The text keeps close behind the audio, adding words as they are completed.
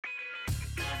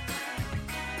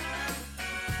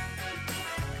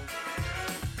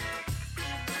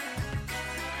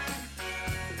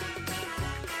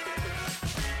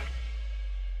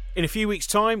In a few weeks'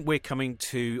 time, we're coming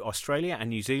to Australia and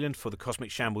New Zealand for the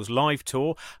Cosmic Shambles live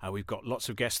tour. We've got lots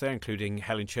of guests there, including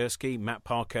Helen Chersky, Matt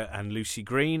Parker and Lucy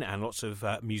Green, and lots of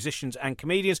musicians and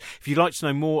comedians. If you'd like to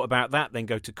know more about that, then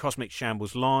go to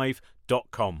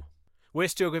cosmicshambleslive.com. We're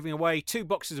still giving away 2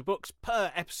 boxes of books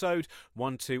per episode,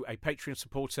 one to a Patreon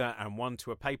supporter and one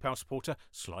to a PayPal supporter.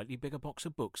 Slightly bigger box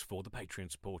of books for the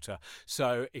Patreon supporter.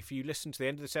 So if you listen to the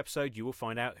end of this episode, you will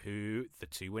find out who the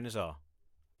 2 winners are.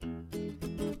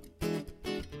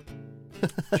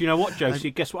 Do you know what,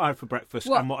 Josie? Guess what I had for breakfast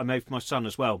and what I made for my son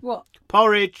as well? What?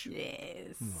 Porridge.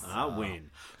 Yes. I win.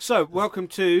 So, welcome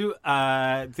to...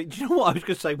 do you know what? I was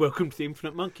going to say welcome to the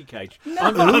Infinite Monkey Cage.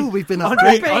 No. We've been on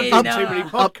upgraded. too many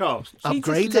podcasts.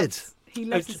 Upgraded. He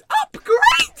loves us.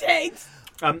 Upgraded!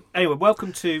 Anyway,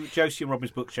 welcome to Josie and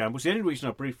Robin's Book Shambles. The only reason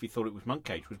I briefly thought it was Monk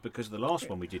Cage was because of the last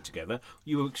one we did together.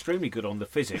 You were extremely good on the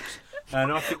physics.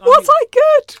 And I think Was I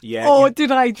good? Yeah. Or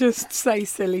did I just say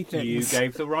silly things? You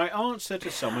gave the right answer to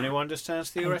someone who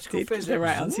understands theoretical physics. The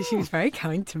right answer. She was very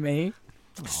kind to me.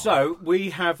 So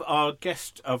we have our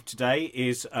guest of today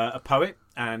is a poet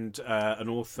and an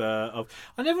author of...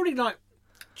 I never really like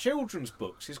children's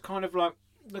books. It's kind of like...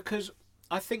 Because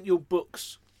I think your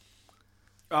books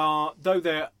are... Though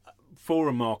they're for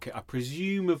a market, I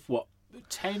presume of what,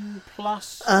 10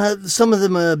 plus? Some of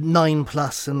them are 9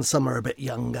 plus and some are a bit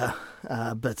younger.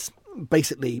 But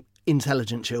basically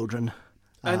intelligent children.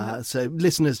 So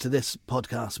listeners to this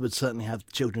podcast would certainly have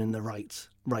children in the right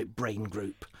brain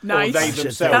group. Or Nice. they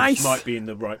themselves Nice. might be in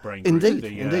the right brain group.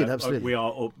 Indeed, absolutely. We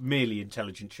are merely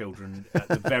intelligent children at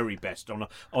the very best, on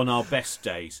our best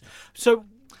days. So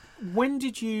when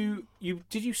did you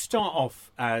start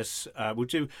off as... we'll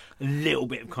do a little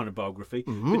bit of kind of biography,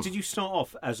 but did you start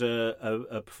off as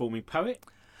a performing poet?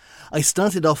 I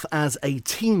started off as a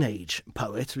teenage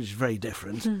poet, which is very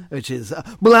different, which is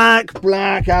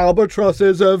black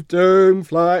albatrosses of doom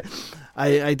fly.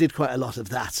 I did quite a lot of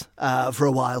that for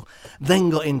a while. Then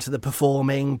got into the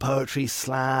performing, poetry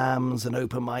slams and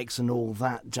open mics and all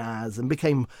that jazz, and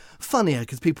became funnier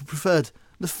because people preferred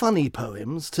the funny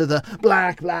poems to the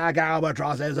black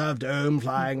albatrosses of doom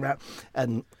flying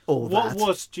and all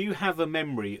that. Do you have a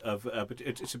memory of...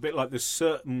 it's a bit like there's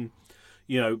certain,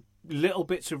 little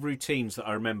bits of routines that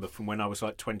I remember from when I was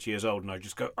like 20 years old, and I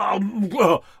just go, oh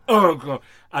God,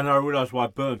 and I realised why I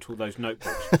burnt all those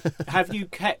notebooks. Have you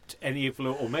kept any of,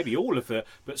 or maybe all of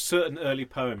but certain early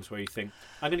poems where you think,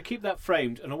 I'm going to keep that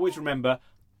framed and always remember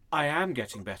I am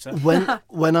getting better?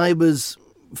 When I was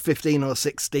 15 or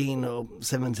 16 or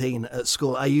 17 at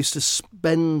school, I used to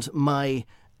spend I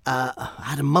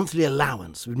had a monthly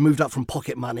allowance. We'd moved up from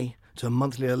pocket money to a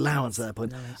monthly allowance at that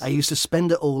point. Nice. I used to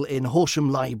spend it all in Horsham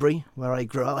Library, where I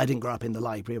grew up. I didn't grow up in the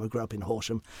library, I grew up in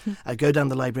Horsham. I'd go down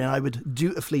the library and I would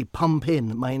dutifully pump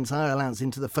in my entire allowance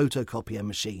into the photocopier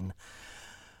machine,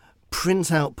 print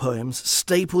out poems,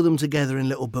 staple them together in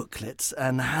little booklets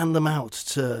and hand them out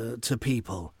to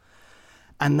people.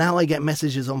 And now I get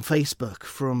messages on Facebook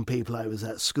from people I was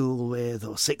at school with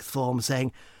or sixth form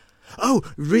saying, oh,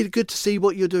 really good to see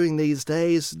what you're doing these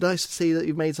days. Nice to see that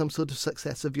you've made some sort of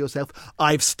success of yourself.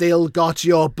 I've still got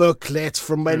your booklet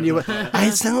from when you were... And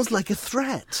it sounds like a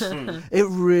threat. It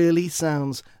really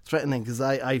sounds threatening because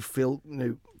I feel,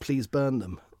 please burn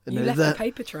them. You left a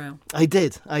paper trail. I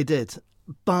did.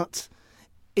 But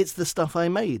it's the stuff I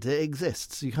made. It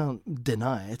exists. You can't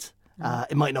deny it.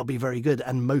 It might not be very good,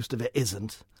 and most of it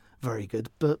isn't very good.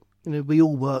 But, we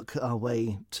all work our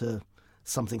way to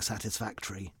something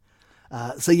satisfactory.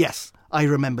 So yes, I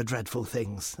remember dreadful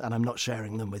things, and I'm not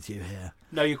sharing them with you here.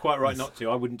 No, you're quite right not to.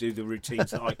 I wouldn't do the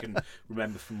routines that I can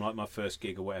remember from like my first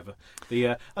gig or whatever.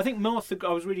 I think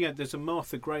I was reading. There's a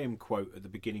Martha Graham quote at the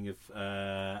beginning of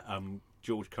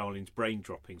George Carlin's Brain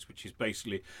Droppings, which is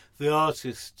basically the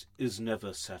artist is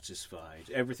never satisfied.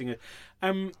 Everything.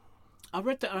 I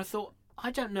read that and I thought,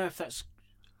 I don't know if that's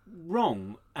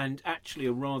wrong and actually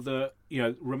a rather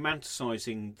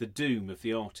romanticising the doom of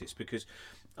the artist, because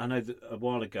I know that a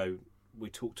while ago we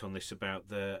talked on this about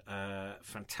the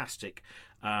fantastic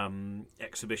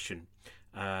exhibition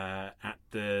at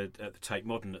the Tate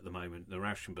Modern at the moment, the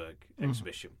Rauschenberg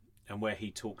exhibition, and where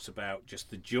he talks about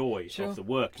just the joy of the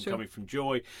work and coming from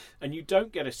joy, and you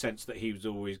don't get a sense that he was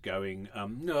always going,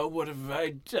 no, what have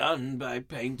I done by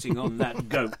painting on that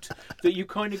goat? That you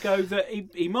kind of go that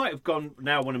he might have gone,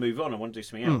 now I want to move on, I want to do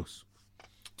something else.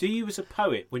 Do you, as a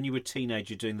poet, when you were a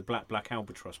teenager doing the Black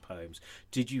Albatross poems,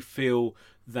 did you feel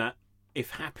that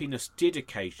if happiness did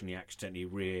occasionally accidentally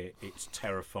rear its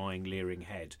terrifying, leering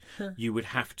head, you would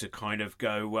have to kind of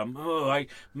go, I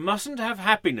mustn't have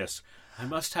happiness. I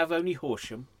must have only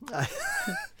Horsham.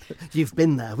 You've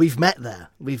been there. We've met there.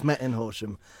 We've met in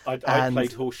Horsham. I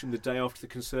played Horsham the day after the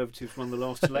Conservatives won the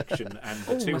last election, and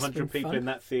the 200 people in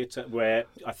that theatre, where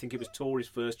I think it was Tories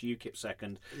first, UKIP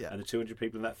second, and the 200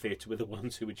 people in that theatre were the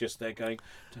ones who were just there going,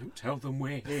 "Don't tell them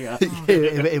we're here."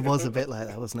 It was a bit like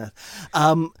that, wasn't it?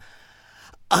 I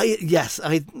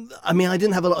mean, I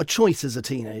didn't have a lot of choice as a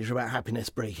teenager about happiness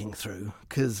breaking through,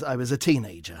 because I was a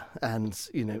teenager, and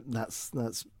that's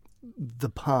the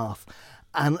path.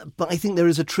 But I think there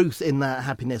is a truth in that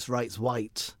happiness writes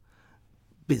white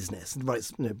business,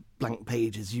 writes blank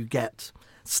pages. You get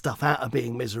stuff out of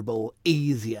being miserable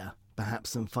easier,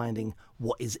 perhaps, than finding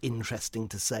what is interesting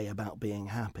to say about being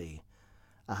happy.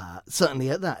 Certainly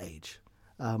at that age,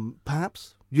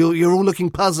 perhaps. You're all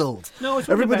looking puzzled. No, it's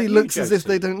everybody about looks you, as if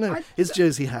they Josie. don't know. Is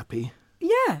Josie happy?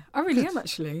 Yeah, I really am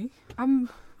actually.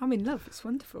 I'm in love. It's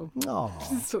wonderful. Oh,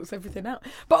 It sorts everything out.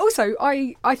 But also,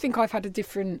 I think I've had a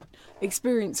different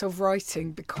experience of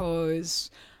writing, because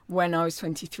when I was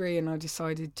 23 and I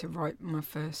decided to write my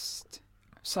first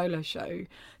solo show,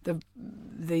 the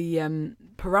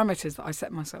parameters that I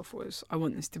set myself was, I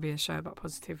want this to be a show about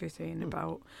positivity and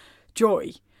about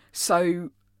joy.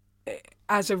 So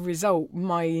as a result,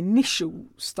 my initial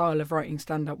style of writing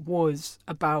stand-up was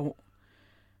about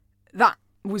that.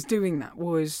 Was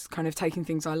kind of taking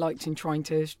things I liked and trying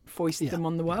to foist them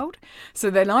on the world. So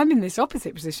then I'm in this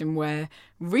opposite position where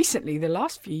recently, the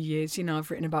last few years, I've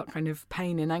written about kind of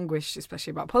pain and anguish, especially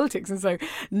about politics. And so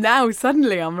now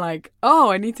suddenly I'm like,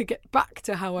 I need to get back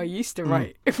to how I used to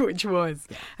write, which was.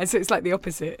 And so it's like the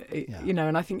opposite,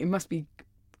 and I think it must be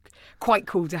quite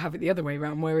cool to have it the other way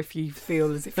around, where if you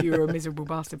feel as if you were a miserable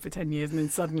bastard for 10 years and then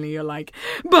suddenly you're like,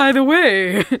 by the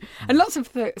way. And lots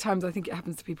of times I think it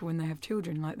happens to people when they have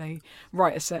children, like they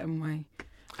write a certain way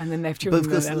and then they have children. But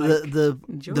of course,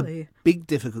 enjoy. the big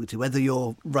difficulty, whether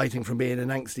you're writing from being an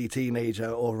angsty teenager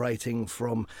or writing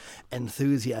from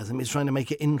enthusiasm, is trying to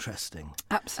make it interesting.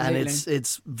 Absolutely. And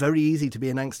it's very easy to be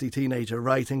an angsty teenager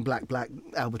writing black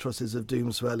albatrosses of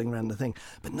doom swirling around the thing,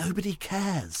 but nobody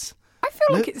cares. I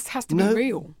feel like it has to be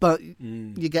real. But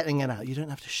you're getting it out. You don't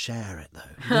have to share it, though.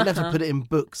 You don't have to put it in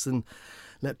books and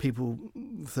let people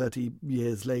 30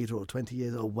 years later or 20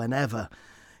 years or whenever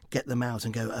get them out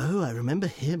and go, oh, I remember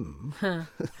him.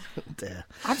 Dear.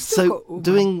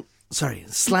 Doing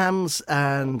slams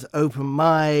and open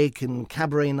mic and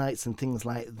cabaret nights and things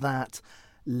like that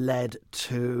led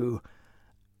to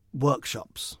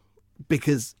workshops,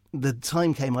 because the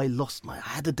time came I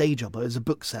had a day job. I was a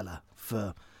bookseller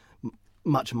for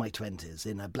much of my 20s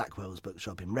in a Blackwell's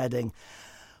bookshop in Reading.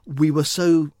 We were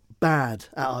so bad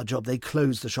at our job, they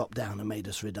closed the shop down and made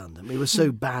us redundant. We were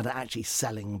so bad at actually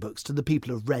selling books to the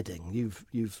people of Reading.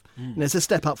 It's a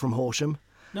step up from Horsham.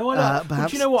 No, I know. But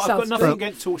do you know what? I've got nothing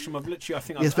against Horsham.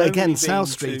 Yes, but again, South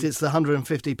Street, it's the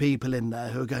 150 people in there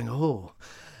who are going,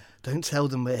 don't tell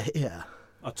them we're here.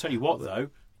 I'll tell you what, though,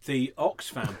 the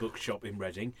Oxfam bookshop in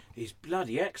Reading is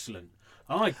bloody excellent.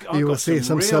 You will see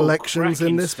some selections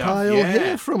in this pile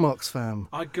here from Oxfam.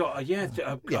 I got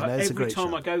every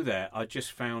time I go there, I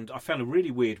found a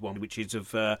really weird one, which is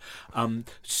of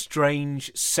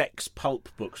strange sex pulp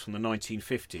books from the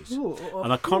 1950s.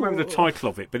 And I can't remember the title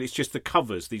of it, but it's just the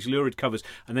covers, these lurid covers,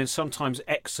 and then sometimes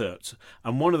excerpts.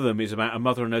 And one of them is about a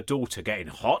mother and her daughter getting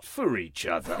hot for each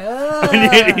other.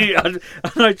 And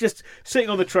I just sitting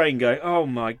on the train going, oh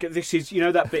my God, this is,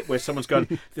 that bit where someone's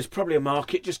going, there's probably a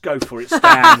market, just go for it.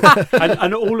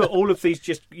 And all of these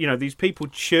these people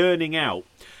churning out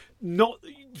not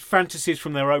fantasies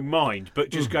from their own mind,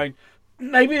 but just going,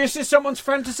 maybe this is someone's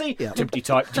fantasy. Tippity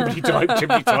type.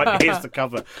 Here's the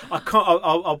cover.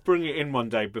 I'll bring it in one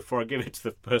day before I give it to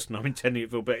the person I'm intending it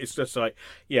for. But it's just like,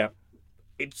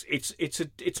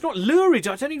 it's not lurid.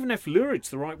 I don't even know if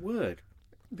lurid's the right word,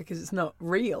 because it's not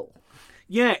real.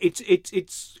 Yeah, it's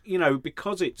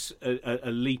because it's a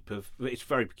leap of, it's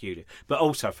very peculiar. But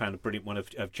also I found a brilliant one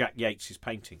of Jack Yates's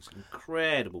paintings.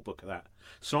 Incredible book of that.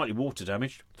 Slightly water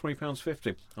damaged,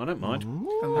 £3.50. I don't mind.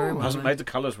 Hasn't made the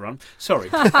colours run. Sorry.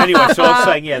 Anyway, so I was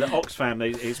saying, the Oxfam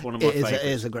is one of my favourites. It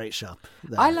is a great shop.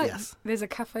 There's a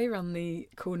cafe around the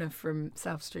corner from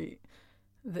South Street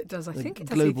that does, I think it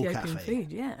does Global Ethiopian Cafe.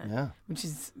 food, which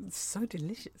is so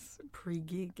delicious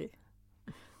pre-gig.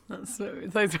 Those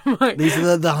are my... These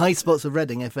are the high spots of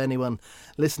Reading. If anyone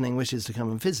listening wishes to come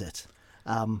and visit,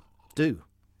 do.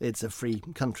 It's a free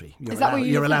country.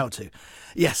 You're allowed to.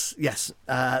 Yes.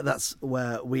 That's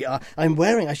where we are.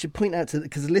 I should point out,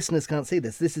 because the listeners can't see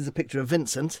this, is a picture of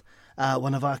Vincent,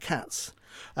 one of our cats.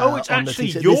 Oh, it's on the actually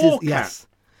t-shirt. your cat.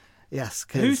 Yes.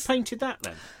 Who's painted that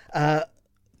then?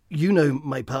 You know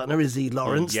my partner, Izzy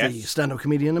Lawrence, Yes. the stand-up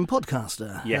comedian and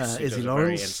podcaster. Yes, he Izzy does a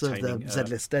Lawrence very of the entertaining,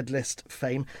 Z-List, Deadlist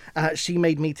fame. She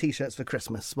made me T-shirts for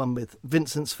Christmas, one with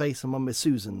Vincent's face and one with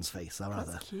Susan's face, our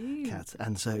other cute. cat.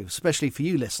 And so, especially for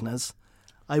you listeners,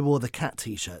 I wore the cat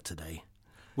T-shirt today.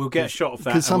 We'll get a shot of that.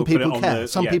 Because some and we'll put it people on care. the-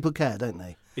 Some yeah. people care, don't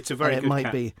they? It's a very And good it might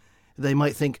cat. be. They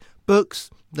might think books.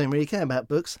 Don't really care about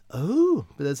books. Oh,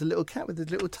 but there's a little cat with his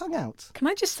little tongue out. Can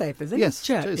I just say, if there's any Yes,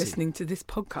 jerk Josie. listening to this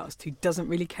podcast who doesn't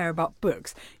really care about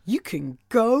books, you can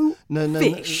go No.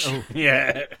 fish. Oh,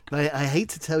 Yeah. I hate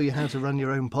to tell you how to run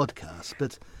your own podcast,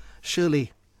 but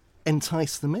surely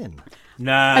entice them in.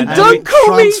 Nah, And no, don't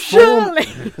call me transform-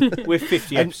 Shirley. we're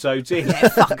 50 episodes in.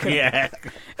 Fuck 'em. Yeah.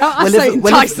 I Well, say if-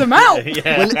 well, entice if- them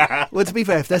out. Well, to be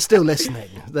fair, if they're still listening,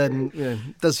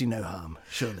 then does you no harm,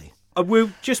 surely.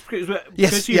 We'll just because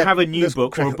Yes, you yeah, have a new let's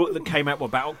book or a crack book that came out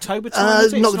about October time.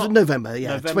 was it? It's not- November,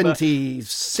 yeah, November.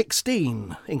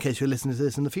 2016. In case you're listening to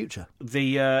this in the future.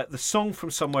 The song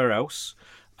from Somewhere Else,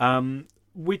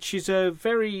 which is a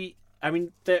very. I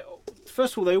mean,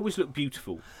 first of all, they always look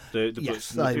beautiful. The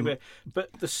Yes, books,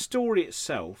 but the story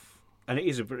itself, and it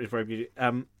is a very, very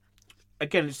beautiful.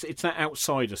 Again, it's that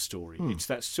outsider story. It's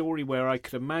that story where I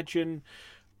could imagine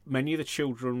many of the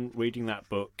children reading that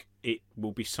book. It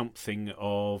will be something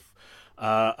of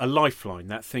a lifeline.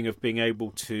 That thing of being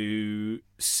able to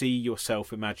see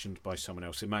yourself imagined by someone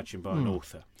else, imagined by an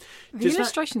author. The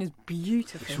illustration is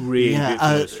beautiful. It's really beautiful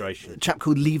illustration. A chap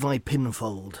called Levi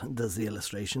Pinfold does the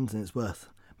illustrations, and it's worth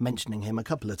mentioning him a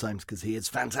couple of times because he is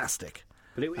fantastic.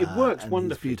 But it works and he's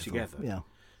wonderfully beautiful. together. Yeah.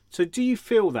 So do you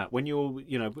feel that when you're,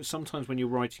 sometimes when you're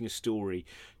writing a story,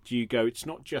 do you go, it's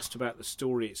not just about the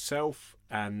story itself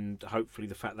and hopefully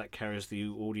the fact that carries the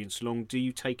audience along? Do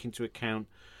you take into account,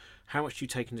 how much do you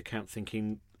take into account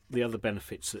thinking the other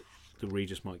benefits that the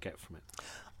readers might get from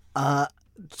it?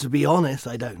 To be honest,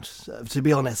 I don't. To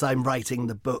be honest, I'm writing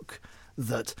the book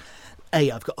that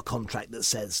I've got a contract that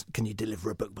says, can you deliver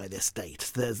a book by this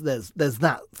date? There's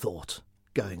that thought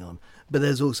going on. But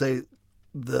there's also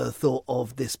the thought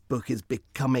of this book is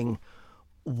becoming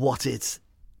what it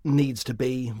needs to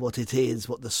be, what it is,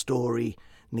 what the story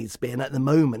needs to be. And at the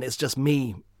moment, it's just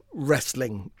me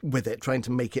wrestling with it, trying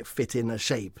to make it fit in a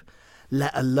shape,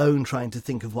 let alone trying to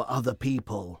think of what other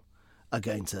people are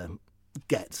going to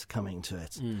get coming to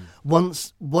it.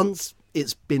 Once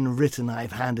it's been written,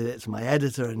 I've handed it to my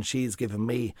editor and she's given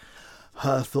me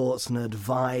her thoughts and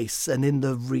advice, and in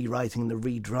the rewriting, the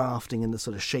redrafting, and the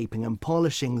sort of shaping and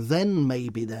polishing, then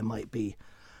maybe there might be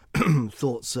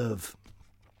thoughts of,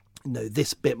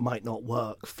 this bit might not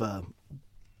work for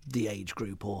the age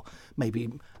group, or maybe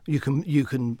you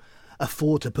can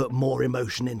afford to put more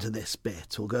emotion into this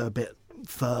bit, or go a bit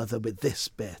further with this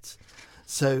bit.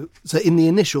 So in the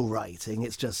initial writing,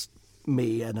 it's just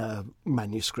me and a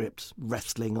manuscript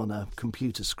wrestling on a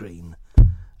computer screen.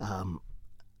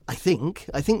 I think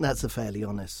that's a fairly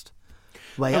honest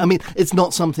way. I mean, it's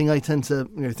not something I tend to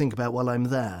think about while I'm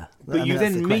there. But you that's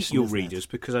then the meet question, your isn't it? readers,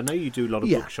 because I know you do a lot of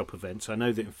Yeah. bookshop events. I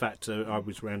know that, in fact, I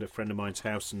was around a friend of mine's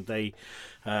house and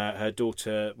her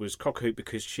daughter was cockhoot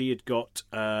because she had got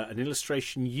an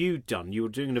illustration you'd done. You were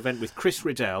doing an event with Chris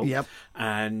Riddell, Yep.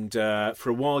 and for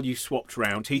a while you swapped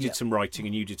round. He did Yep. some writing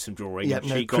and you did some drawing, Yep, and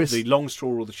no, she got Chris- the long straw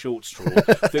or the short straw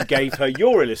that gave her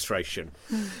your illustration.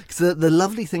 So the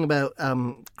lovely thing about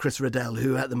Chris Riddell,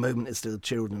 who at the moment is still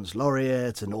Children's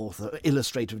Laureate and author,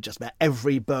 illustrator of just about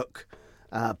every book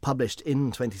published in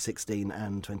 2016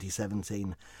 and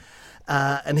 2017.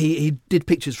 And he did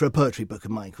pictures for a poetry book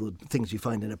of mine called Things You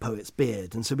Find in a Poet's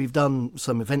Beard. And so we've done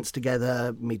some events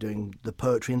together, me doing the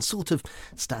poetry, and sort of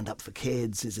stand up for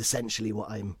kids is essentially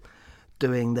what I'm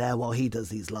doing there, while he does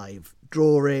these live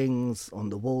drawings on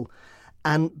the wall.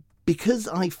 And because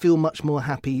I feel much more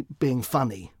happy being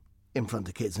funny in front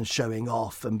of kids and showing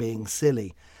off and being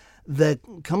silly, there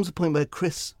comes a point where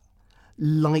Chris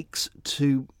likes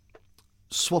to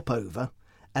swap over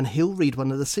and he'll read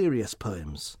one of the serious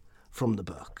poems from the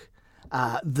book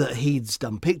that he's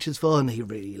done pictures for and he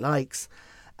really likes.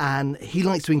 And he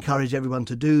likes to encourage everyone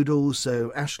to doodle.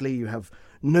 So, Ashley, you have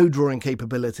no drawing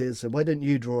capabilities, so why don't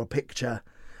you draw a picture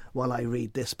while I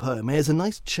read this poem? There's a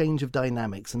nice change of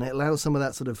dynamics, and it allows some of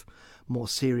that sort of more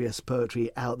serious poetry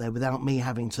out there without me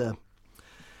having to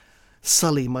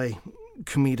sully my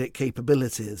comedic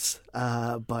capabilities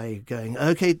by going,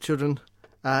 OK, children,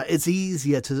 it's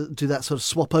easier to do that sort of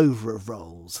swap over of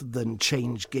roles than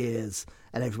change gears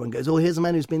and everyone goes, oh, here's a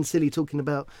man who's been silly talking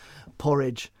about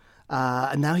porridge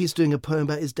and now he's doing a poem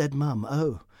about his dead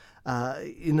mum.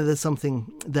 There's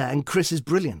something there. And Chris is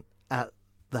brilliant at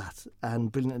that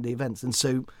and brilliant at the events. And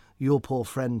so your poor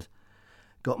friend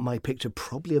got my picture,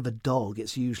 probably of a dog.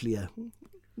 It's usually a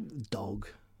dog.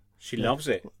 She loves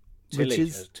it.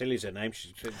 Tilly's her name.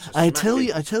 I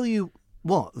tell you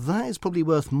what, that is probably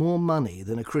worth more money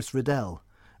than a Chris Riddell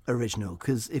original,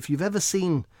 because if you've ever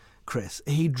seen Chris,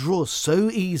 he draws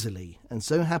so easily and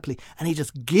so happily, and he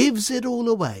just gives it all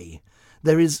away.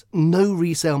 There is no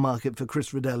resale market for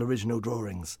Chris Riddell original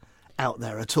drawings out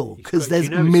there at all, because there's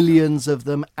millions of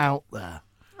them out there.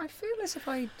 I feel as if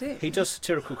I did. He does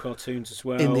satirical cartoons as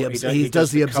well. He does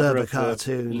the Observer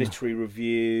cartoon. Literary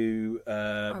Review,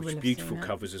 which beautiful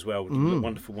covers as well. The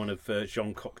wonderful one of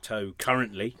Jean Cocteau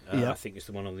currently. I think it's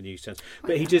the one on the newsstands.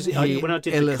 But he does. When I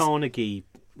did the Carnegie,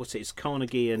 it's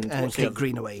Carnegie and Kate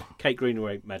Greenaway. Kate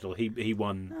Greenaway medal. He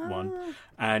won one,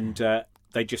 and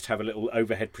they just have a little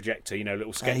overhead projector,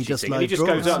 little sketchy thing, and he just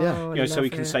goes up, so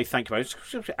he can say thank you,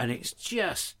 and it's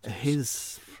just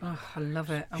his. Oh, I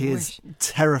love it. He is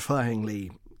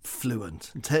terrifyingly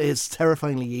fluent. It's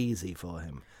terrifyingly easy for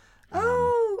him.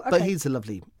 Okay. But he's a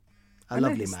lovely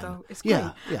man. It's great.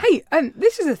 Yeah. Hey,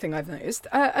 this is a thing I've noticed.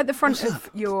 At the front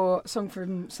of your Song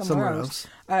from Somewhere Else,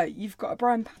 you've got a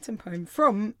Brian Patton poem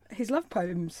from his Love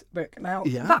Poems book. Now,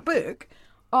 that book,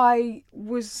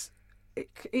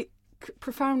 it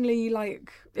profoundly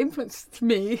influenced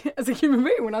me as a human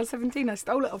being. When I was 17, I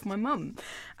stole it off my mum.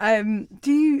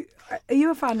 Are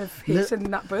you a fan of his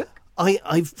in that book?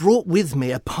 I've brought with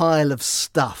me a pile of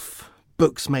stuff,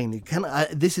 books mainly.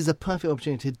 This is a perfect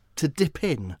opportunity to dip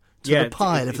in to the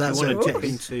pile, if that's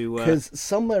okay. Because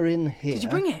somewhere in here... Did you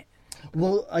bring it?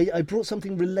 Well, I brought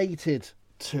something related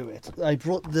to it. I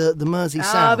brought the Mersey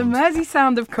Sound. The Mersey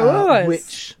Sound, of course.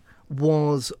 Which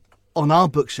was on our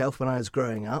bookshelf when I was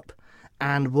growing up,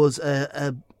 and was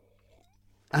I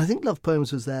think Love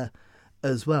Poems was there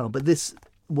as well, but this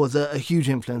was a huge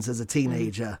influence as a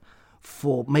teenager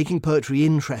for making poetry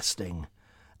interesting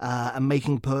and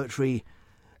making poetry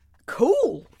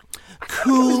cool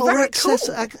or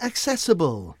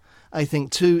accessible, I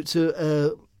think, to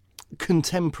a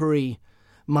contemporary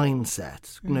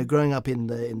mindset. Growing up in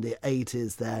the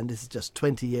 80s there, and this is just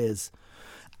 20 years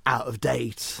out of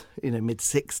date,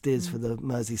 mid-60s for the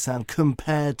Mersey Sound,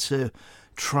 compared to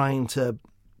trying to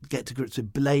get to grips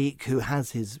with Blake, who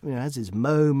has his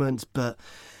moments, but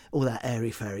all that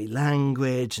airy-fairy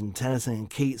language, and Tennyson and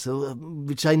Keats,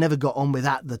 which I never got on with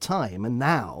at the time. And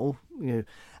now,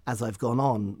 as I've gone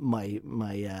on, my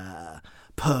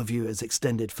purview has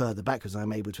extended further back, because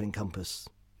I'm able to encompass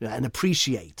and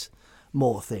appreciate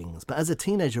more things. But as a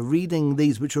teenager, reading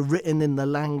these, which are written in the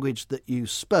language that you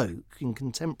spoke, in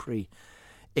contemporary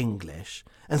English,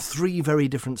 and three very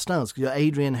different styles. Because you've got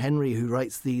Adrian Henry, who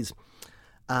writes these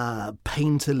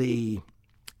painterly,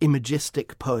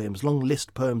 imagistic poems, long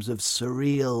list poems of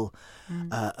surreal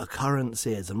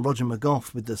occurrences, and Roger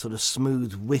McGough with the sort of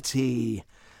smooth, witty,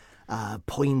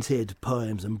 pointed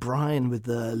poems, and Brian with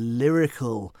the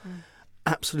lyrical,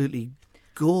 absolutely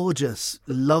gorgeous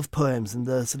love poems, and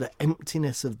the sort of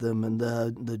emptiness of them and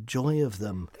the joy of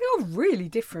them. They are really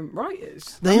different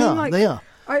writers. They are.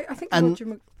 I think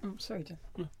Roger sorry, Jen.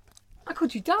 I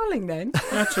called you darling then.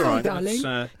 That's all right. Darling.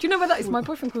 Do you know what that is? My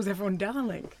boyfriend calls everyone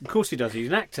darling. Of course he does. He's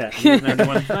an actor. He doesn't know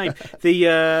anyone's name.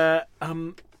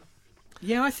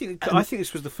 I think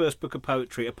this was the first book of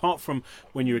poetry, apart from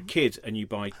when you're a kid and you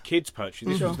buy kids' poetry.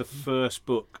 This was the first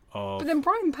book of... But then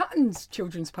Brian Patton's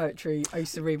children's poetry I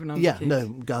used to read when I was a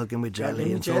kid. Gargling with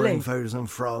Jelly, and Throwing Photos and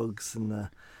Frogs, and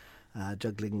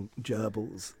Juggling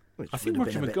Gerbils. I think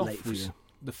Roger McGough was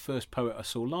the first poet I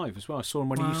saw live as well. I saw him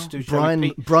when he used to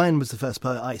do Brian was the first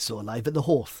poet I saw live at the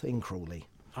Horth in Crawley.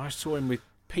 I saw him with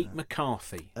Pete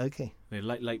McCarthy. Okay. The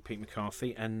late Pete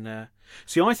McCarthy. And I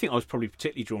think I was probably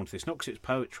particularly drawn to this, not because it's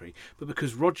poetry, but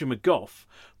because Roger McGough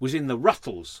was in the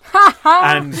Rutles.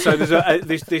 And so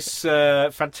there's this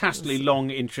fantastically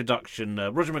long introduction.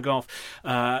 Roger McGough,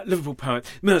 Liverpool poet,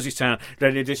 Mersey Sound.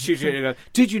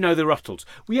 Did you know the Rutles?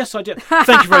 Well, yes, I did.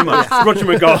 Thank you very much. Roger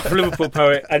McGough, Liverpool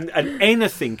poet, and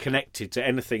anything connected to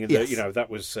anything. And that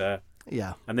was...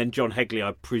 And then John Hegley,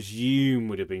 I presume,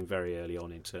 would have been very early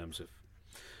on in terms of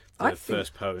the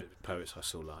first poets I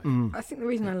saw live. I think the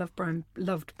reason I loved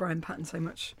Brian Patton so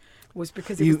much was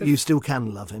because you still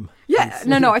can love him. Yeah,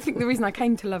 no. I think the reason I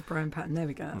came to love Brian Patton, there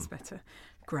we go, that's better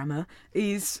grammar,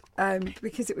 is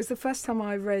because it was the first time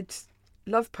I read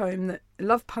love poems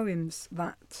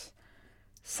that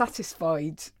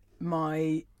satisfied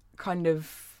my kind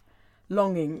of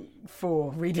longing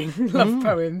for reading love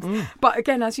poems, but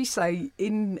again, as you say,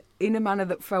 in a manner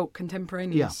that felt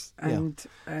contemporaneous. And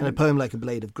a poem like A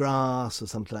Blade of Grass or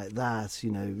something like that.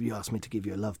 You asked me to give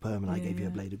you a love poem, and I gave you A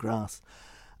Blade of Grass.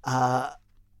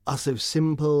 are so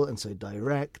simple and so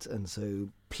direct and so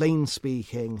plain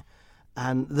speaking,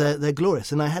 and they're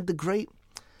glorious. And I had the great.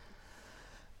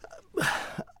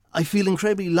 I feel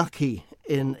incredibly lucky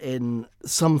in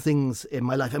some things in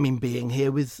my life. I mean, being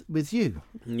here with you,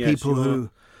 Yes, people you are. who.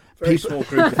 Very small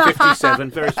group of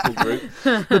 57, very small group.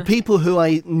 The people who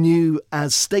I knew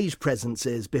as stage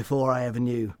presences before I ever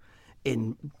knew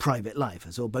in private life. I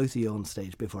saw both of you on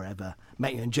stage before I ever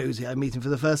met you, and Josie I'm meeting for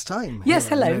the first time. Yes,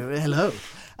 Here. hello. Hello.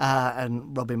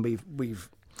 And Robin, we've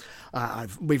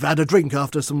had a drink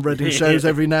after some Reading shows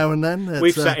every now and then.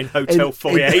 We've sat in hotel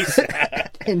foyers.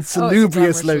 In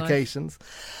salubrious glamorous locations.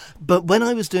 But when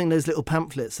I was doing those little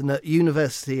pamphlets, and at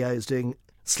university I was doing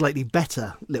slightly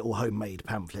better little homemade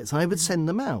pamphlets, I would send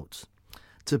them out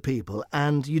to people,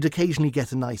 and you'd occasionally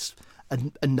get a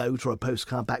note or a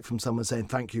postcard back from someone saying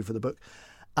thank you for the book.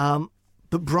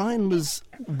 But Brian was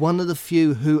one of the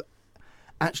few who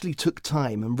actually took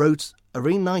time and wrote a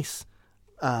really nice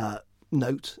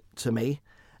note to me,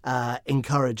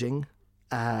 encouraging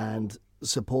and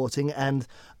supporting, and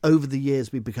over the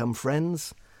years we've become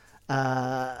friends,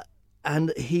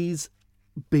 and he's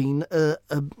been a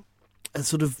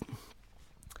sort of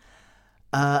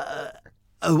a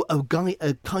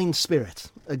kind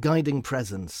spirit, a guiding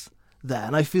presence there.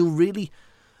 And I feel really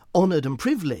honoured and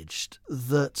privileged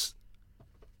that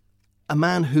a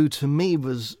man who to me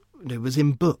was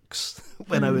in books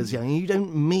when I was young. You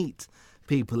don't meet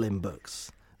people in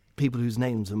books, people whose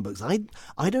names are in books.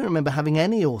 I don't remember having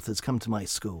any authors come to my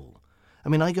school. I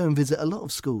mean, I go and visit a lot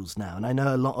of schools now, and I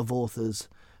know a lot of authors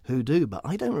who do, but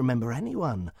I don't remember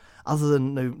anyone other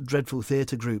than dreadful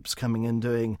theatre groups coming and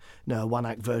doing a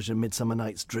one-act version of Midsummer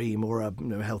Night's Dream, or a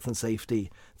health and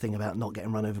safety thing about not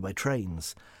getting run over by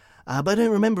trains. But I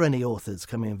don't remember any authors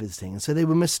coming and visiting, and so they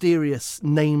were mysterious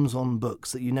names on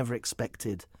books that you never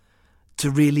expected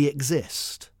to really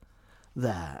exist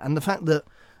there. And the fact that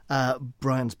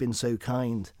Brian's been so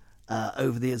kind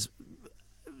over the years,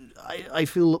 I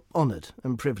feel honoured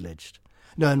and privileged.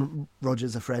 No, and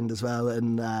Roger's a friend as well,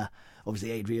 and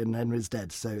obviously Adrian Henry's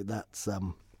dead, so that's...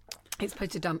 It's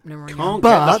put a dampener on you. Can't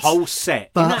get the whole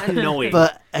set. Isn't that annoying?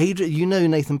 But Adrian, you know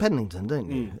Nathan Pennington, don't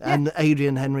you? And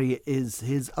Adrian Henry is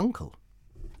his uncle.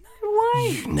 No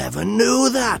way. You never knew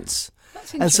that.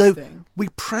 That's And so interesting. we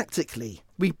practically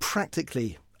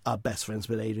are best friends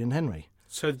with Adrian Henry.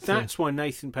 So that's why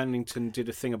Nathan Pennington did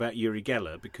a thing about Uri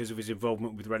Geller, because of his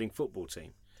involvement with the Reading football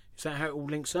team. Is that how it all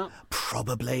links up?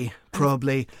 Probably.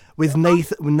 With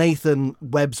Nathan,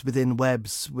 webs,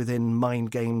 within mind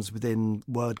games, within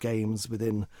word games,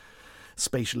 within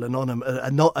spatial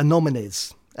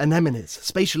anemones,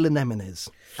 spatial anemones.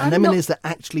 Anemones that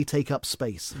actually take up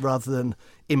space rather than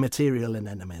immaterial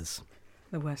anemones.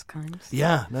 The worst kinds.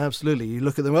 Yeah, no, absolutely. You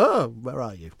look at them, oh, where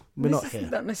are you? We're not This here.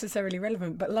 isn't that necessarily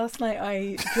relevant, but last night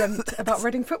I dreamt about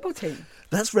Reading football team.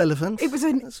 That's relevant. It was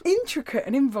an intricate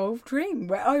and involved dream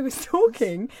where I was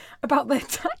talking about their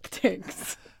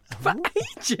tactics for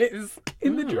ages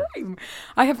in the dream.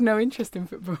 I have no interest in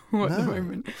football at the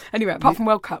moment. Anyway, apart from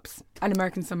World Cups and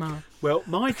American Samoa. Well,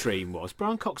 my dream was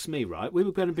Brian Cox and me, right? We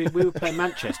were playing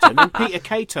Manchester, and then Peter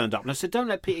Kay turned up, and I said, "Don't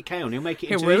let Peter Kay on; he'll make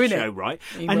it into his show, right?"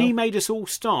 He made us all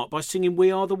start by singing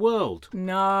 "We Are the World."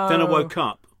 No. Then I woke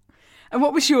up. And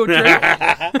what was your dream?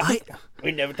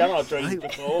 We've never done our dreams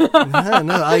before.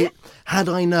 Had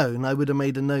I known, I would have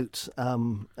made a note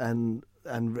and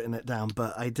written it down,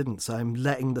 but I didn't. So I'm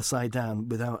letting the side down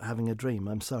without having a dream.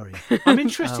 I'm sorry. I'm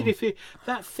interested if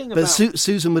that thing But about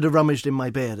Susan would have rummaged in my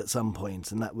beard at some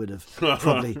point, and that would have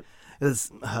probably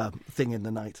is her thing in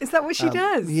the night. Is that what she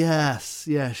does? Yes,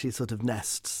 yeah. She sort of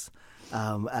nests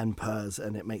and purrs,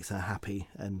 and it makes her happy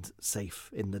and safe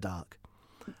in the dark.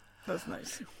 That's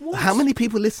nice. How many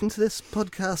people listen to this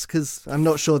podcast? Because I'm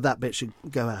not sure that bit should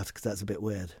go out, because that's a bit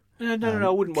weird. No, I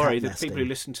wouldn't worry. cat The people who nesting.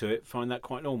 listen to it find that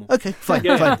quite normal. Okay, fine,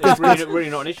 Yeah, fine. it's really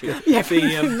not an issue. Yeah,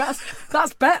 The,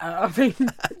 that's better. I mean,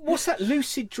 what's that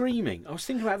lucid dreaming? I was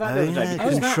thinking about that Oh, the other day. yeah,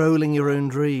 Because controlling your own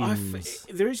dreams.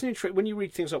 there is an interest when you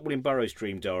read things like William Burroughs'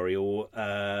 Dream Diary, or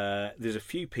there's a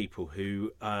few people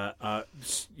who are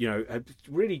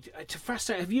really to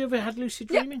fascinate. Have you ever had lucid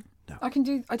dreaming? I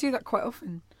do that quite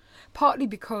often. Partly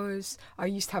because I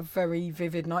used to have very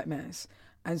vivid nightmares.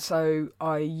 And so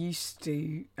I used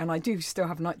to, and I do still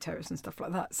have night terrors and stuff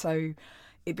like that. So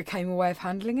it became a way of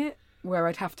handling it, where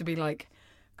I'd have to be like,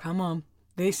 come on,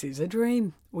 this is a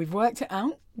dream. We've worked it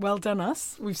out. Well done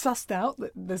us. We've sussed out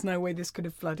that there's no way this could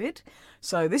have flooded.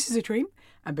 So this is a dream.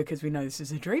 And because we know this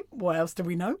is a dream, what else do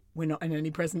we know? We're not in any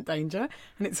present danger.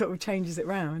 And it sort of changes it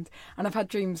round. And I've had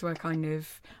dreams where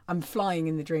I'm flying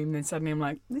in the dream, and then suddenly I'm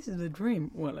like, this is a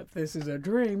dream. Well, if this is a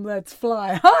dream, let's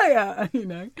fly higher,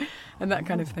 and that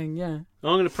kind of thing, yeah.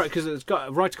 I'm going to pray, because it's got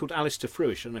a writer called Alistair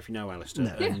Fruish. I don't know if you know Alistair.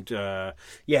 No. And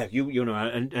you know,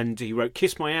 and he wrote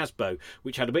Kiss My Asbo,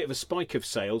 which had a bit of a spike of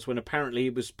sales when apparently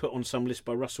it was put on some list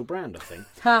by Russell Brand, I think.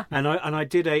 And I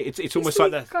did it's almost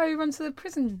like that. The guy who runs the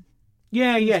prison.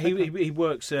 Yeah. He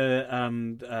works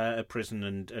a prison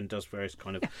and does various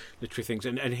kind of literary things.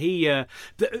 And he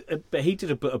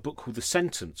did a book called The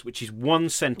Sentence, which is one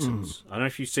sentence. I don't know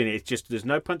if you've seen it. It's just there's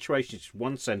no punctuation. It's just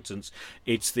one sentence.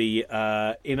 It's the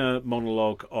inner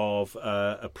monologue of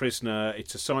a prisoner.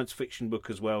 It's a science fiction book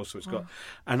as well. So it's got.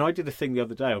 And I did a thing the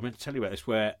other day. I meant to tell you about this,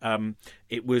 where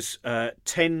it was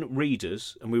 10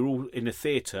 readers, and we were all in a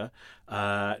theatre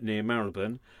near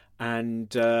Marylebone,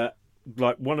 and.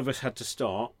 Like one of us had to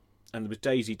start, and there was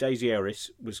Daisy Ellis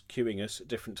was queuing us at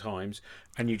different times,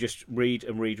 and you just read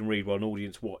and read and read while an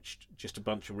audience watched, just a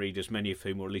bunch of readers, many of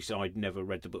whom, or at least I'd never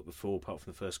read the book before, apart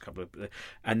from the first couple of,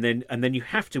 and then you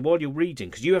have to, while you're reading,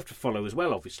 because you have to follow as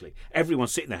well, obviously. Everyone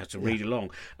sitting there has to read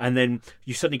along, and then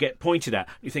you suddenly get pointed at.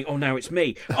 You think, oh, now it's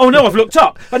me. Oh no, I've looked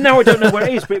up, and now I don't know where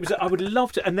it is. But I would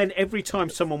love to. And then every time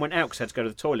someone went out, because I had to go to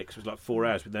the toilet, because it was like 4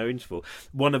 hours with no interval,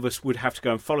 one of us would have to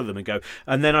go and follow them and go.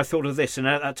 And then I thought of this, and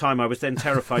at that time I was then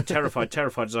terrified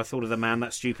as I thought of the man,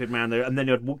 that stupid man there. And then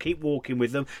I'd keep walking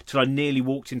with them till I nearly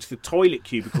walked into the toilet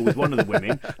cubicle with one of the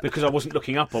women because I wasn't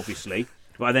looking up, obviously.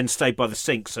 But I then stayed by the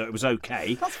sink, so it was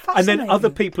okay. That's and then fascinating. other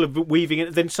people are weaving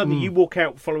it. Then suddenly you walk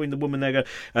out following the woman there,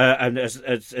 and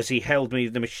as he held me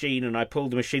the machine and I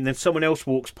pulled the machine, then someone else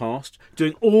walks past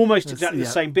doing almost exactly the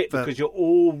same bit because you're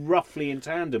all roughly in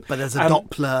tandem. But there's a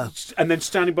Doppler. And then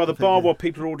standing by the bar while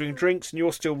people are ordering drinks and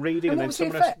you're still reading. And then what was the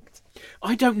someone effect? else.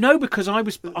 I don't know, because I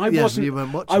wasn't. You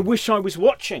weren't watching. I wish I was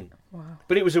watching. Wow.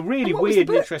 But it was a really And what was weird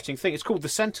the and book? interesting thing. It's called The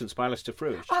Sentence by Alistair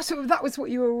Fruish. Oh, so that was what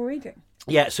you were reading?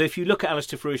 Yeah, so if you look at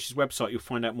Alistair Fruish's website, you'll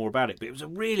find out more about it. But it was a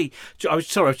really... I was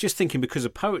just thinking, because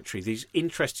of poetry, these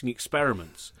interesting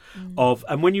experiments of...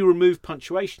 And when you remove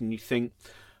punctuation, you think,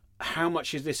 how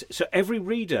much is this... So every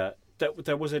reader,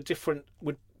 there was a different...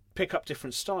 would pick up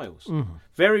different styles.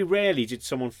 Very rarely did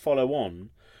someone follow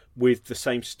on with the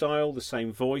same style, the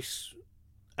same voice...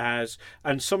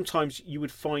 and sometimes you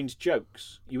would find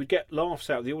jokes. You would get laughs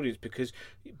out of the audience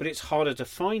but it's harder to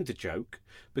find the joke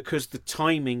because the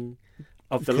timing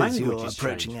of the Because language you're is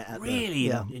approaching changed. it at the- Really,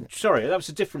 yeah. sorry, that was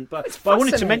a different. But It's I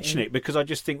wanted to fascinating. mention it because I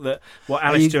just think that what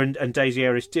Alistair and Daisy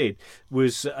Ellis did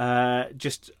was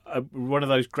just one of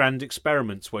those grand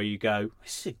experiments where you go,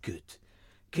 "This is a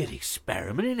good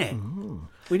experiment, isn't it?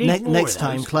 We need more Next of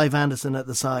time, those." Clive Anderson at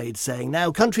the side saying,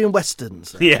 now country and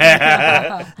westerns.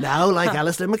 Yeah. Now like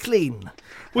Alistair MacLean.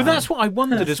 Well, that's what I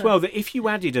wondered as well. That if you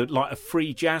added a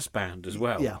free jazz band as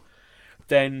well, Yeah.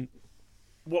 then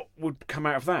what would come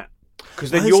out of that?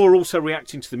 Because then Well, you're also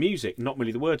reacting to the music, not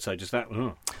merely the words. So just that.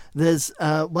 Oh. There's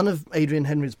one of Adrian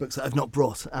Henry's books that I've not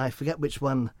brought. I forget which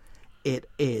one it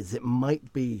is. It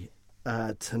might be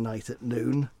Tonight at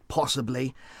Noon,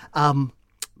 possibly.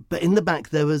 But in the back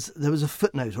there was a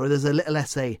footnote, or there's a little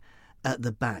essay at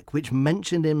the back which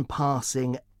mentioned in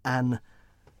passing a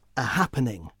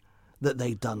happening that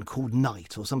they'd done called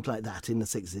Night or something like that in the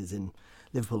 60s in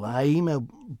Liverpool. I emailed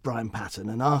Brian Patton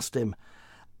and asked him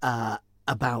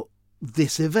about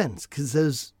this event because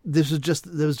there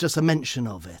was just a mention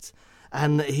of it,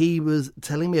 and he was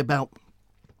telling me about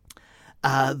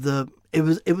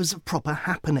it was a proper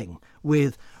happening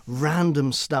with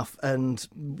random stuff and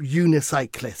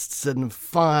unicyclists and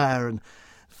fire and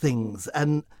things,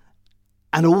 and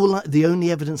the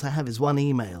only evidence I have is one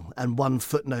email and one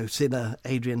footnote in a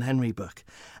Adrian Henry book.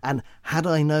 And had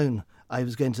I known I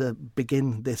was going to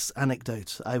begin this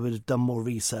anecdote, I would have done more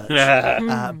research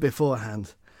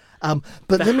beforehand. But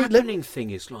The let me happening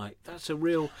thing is that's a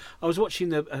real. I was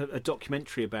watching a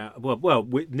documentary about.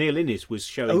 Neil Innes was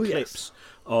showing clips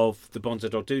of the Bonzo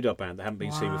Dog Doodah band that hadn't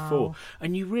been seen before,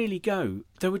 and you really go.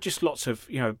 There were just lots of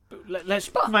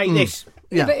let's make this.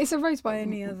 Yeah. But it's erased by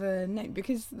any other name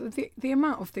because the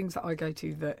amount of things that I go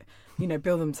to that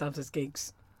bill themselves as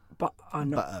gigs, but are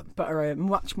not, but are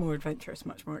much more adventurous,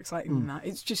 much more exciting than that.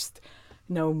 It's just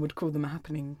no one would call them a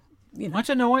happening I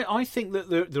don't know. I think that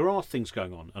there are things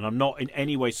going on, and I'm not in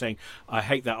any way saying I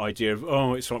hate that idea of,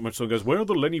 it's like when someone goes, where are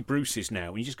the Lenny Bruces now?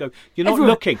 And you just go, you're not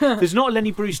looking. There's not a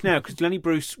Lenny Bruce now because Lenny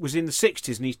Bruce was in the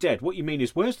 60s and he's dead. What you mean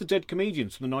is, where's the dead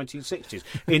comedians from the 1960s?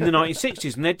 In the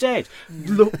 1960s and they're dead.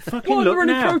 Look now. Are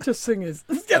any protest singers?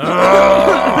 But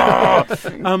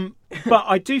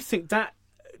I do think that,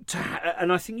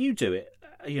 and I think you do it,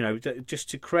 just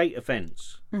to create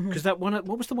events. Because that one,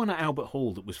 what was the one at Albert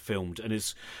Hall that was filmed and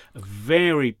is a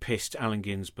very pissed Allen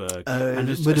Ginsberg? And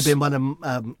it would have been one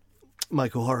of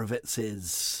Michael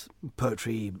Horowitz's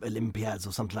poetry Olympiads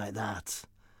or something like that.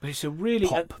 But it's a really...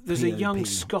 there's P-O-P. a young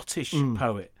Scottish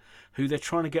poet who they're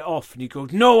trying to get off, and you go,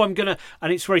 no, I'm gonna,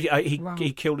 and it's very.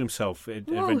 He killed himself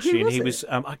eventually, who and he was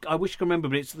was. I wish I could remember,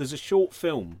 but there's a short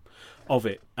film of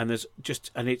it, and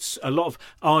it's a lot of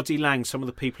R.D. Lang. Some of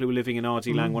the people who are living in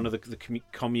R.D. Lang, one of the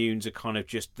communes, are kind of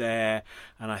just there,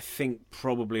 and I think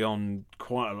probably on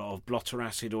quite a lot of blotter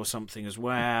acid or something as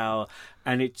well.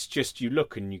 And it's just, you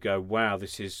look and you go, wow,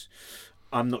 this is.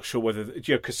 I'm not sure whether,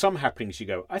 because some happenings you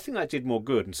go, I think that did more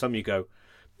good, and some you go,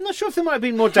 I'm not sure if there might have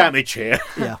been more damage here.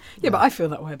 Yeah, but I feel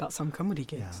that way about some comedy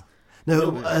gigs. Yeah.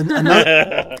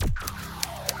 No,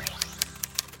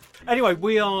 Anyway,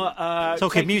 we are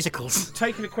talking musicals.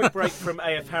 Taking a quick break from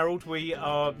AF Harold. We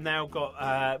are now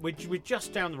we're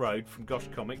just down the road from Gosh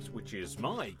Comics, which is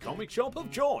my comic shop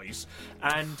of choice,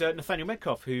 and Nathaniel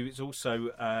Metcalf, who is also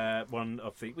one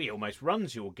of the. He almost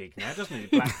runs your gig now, doesn't he?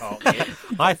 The Black Heart gig.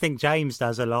 I think James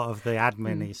does a lot of the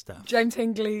admin-y stuff. James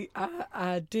Hingley,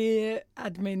 our dear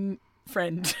admin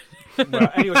friend.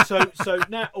 Well, anyway, so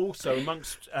now also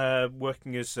amongst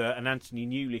working as an Anthony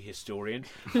Newley historian,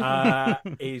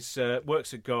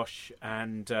 works at Gosh,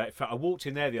 and in fact I walked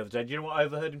in there the other day. Do you know what I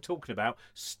overheard him talking about?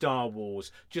 Star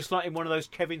Wars, just like in one of those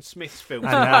Kevin Smith films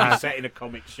set in a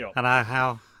comic shop. And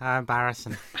how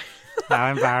embarrassing!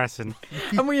 How embarrassing!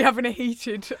 And were you having a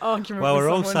heated argument? Well, with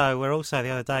we're someone? also the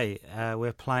other day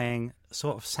we're playing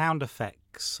sort of sound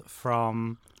effects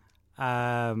from.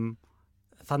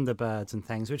 Thunderbirds and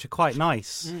things, which are quite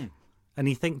nice. And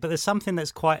you think, but there's something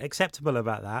that's quite acceptable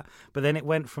about that. But then it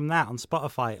went from that on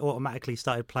Spotify, it automatically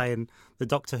started playing the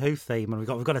Doctor Who theme, and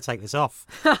we've got to take this off.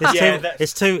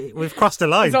 It's too. We've crossed a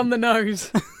line. It's on the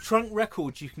nose. Trunk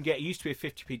Records, you can get. It used to be a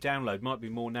 50p download, might be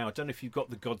more now. I don't know if you've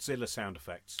got the Godzilla sound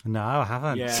effects. No, I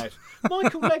haven't. Yeah,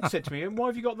 Michael Legg said to me, "Why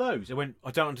have you got those?" I went, "I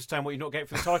don't understand what you're not getting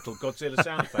for the title, Godzilla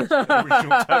sound effects, the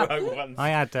original Toho ones." I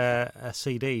had a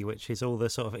CD which is all the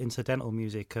sort of incidental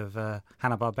music of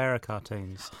Hanna-Barbera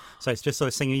cartoons. So it's just sort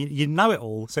of singing. You know it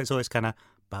all, so it's always kind of.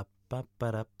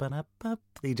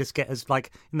 You just get as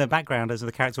like in the background as the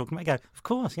character walking. You go, of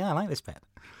course, yeah, I like this bit.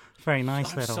 Very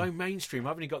nice little. So mainstream.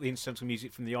 I've only got the incidental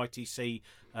music from the ITC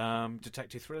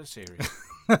Detective Thriller series.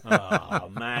 Oh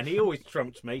man, he always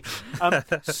trumps me.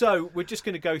 So we're just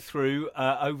going to go through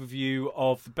overview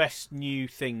of the best new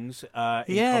things. In comic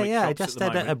shops I just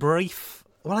did a brief.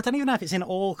 Well, I don't even know if it's in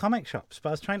all comic shops, but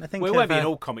I was trying to think. Well, it won't be in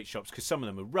all comic shops because some of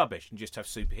them are rubbish and just have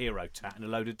superhero tat and a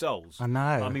load of dolls. I know.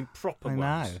 I mean, proper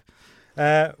ones.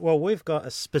 Know. Well, we've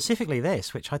got specifically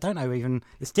this, which I don't know even.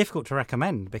 It's difficult to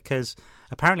recommend because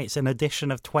apparently it's an edition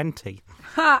of 20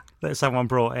 that someone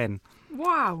brought in.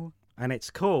 Wow. And it's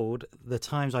called "The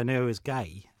Times I Knew I Was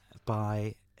Gay"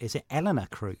 by, is it Eleanor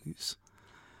Cruz?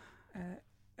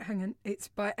 Hang on, it's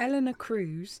by Eleanor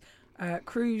Cruz.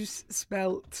 Cruz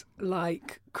spelt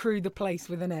like Crew the Place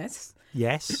with an S.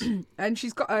 Yes. And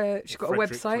she's got a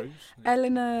website,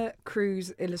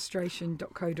 Cruz,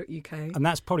 eleanorcruzillustration.co.uk. And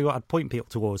that's probably what I'd point people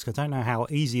towards because I don't know how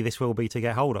easy this will be to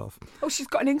get hold of. Oh, she's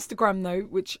got an Instagram though,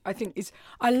 which I think is.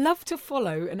 I love to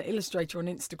follow an illustrator on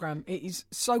Instagram. It is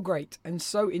so great and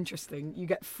so interesting. You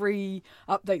get free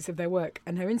updates of their work,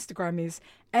 and her Instagram is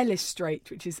Ellistrate,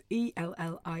 which is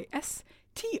ELLISTRATE.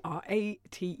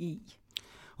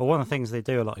 Well, one of the things they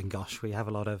do a lot in Gosh, we have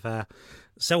a lot of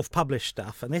self-published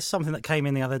stuff, and this is something that came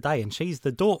in the other day, and she's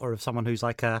the daughter of someone who's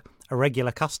like a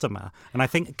regular customer, and I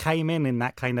think came in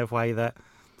that kind of way that,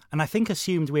 and I think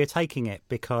assumed we were taking it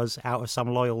because out of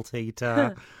some loyalty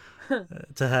to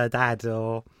to her dad,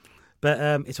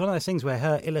 but it's one of those things where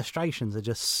her illustrations are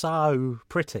just so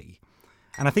pretty,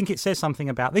 and I think it says something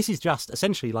about, this is just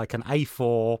essentially like an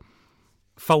A4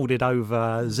 folded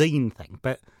over zine thing,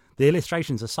 but the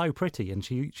illustrations are so pretty, and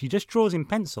she just draws in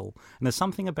pencil, and there's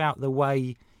something about the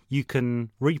way you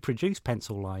can reproduce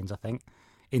pencil lines, I think,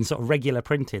 in sort of regular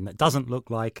printing that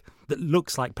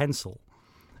looks like pencil.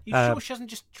 You sure she hasn't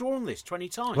just drawn this 20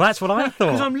 times? Well, that's what I thought.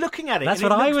 Because I'm looking at it. That's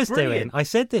and what I was brilliant. doing. I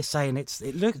said this saying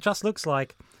just looks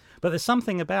like, but there's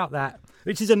something about that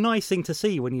which is a nice thing to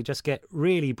see when you just get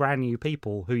really brand new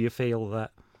people who you feel that.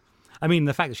 I mean,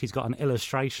 the fact that she's got an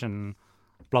illustration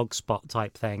blogspot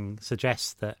type thing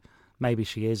suggests that maybe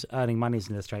she is earning money as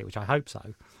an illustrator, which I hope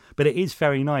so. But it is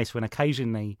very nice when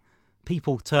occasionally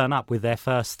people turn up with their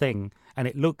first thing and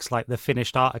it looks like the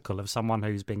finished article of someone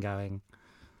who's been going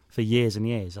for years and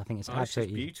years. I think it's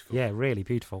absolutely beautiful. Yeah, really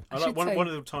beautiful. I like one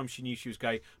of the times she knew she was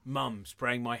gay. Mum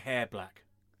spraying my hair black.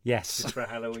 Yes, just for a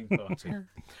Halloween party.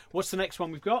 What's the next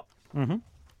one we've got? Mm-hmm.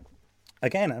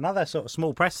 Again, another sort of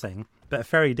small press thing, but a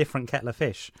very different kettle of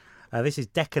fish. This is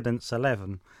Decadence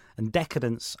 11, and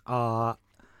Decadence are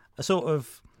a sort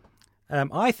of.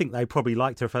 I think they probably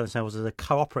like to refer themselves as a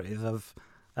cooperative of.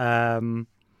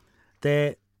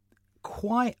 They're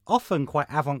quite often quite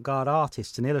avant-garde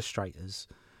artists and illustrators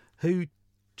who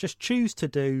just choose to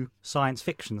do science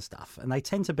fiction stuff, and they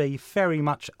tend to be very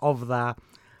much of the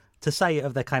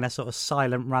kind of sort of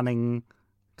silent running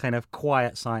kind of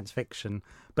quiet science fiction,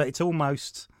 but it's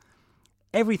almost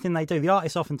everything they do. The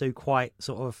artists often do quite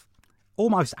sort of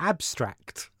almost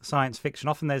abstract science fiction.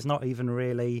 Often there's not even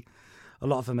really, a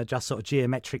lot of them are just sort of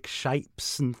geometric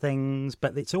shapes and things,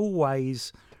 but it's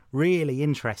always really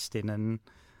interesting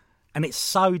and it's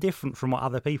so different from what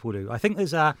other people do. I think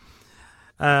there's one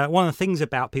of the things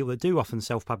about people that do often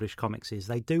self-publish comics is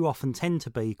they do often tend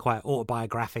to be quite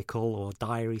autobiographical or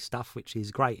diary stuff, which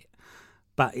is great.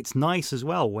 But it's nice as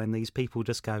well when these people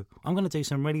just go, I'm going to do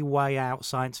some really way out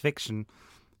science fiction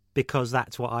because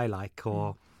that's what I like.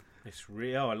 Or it's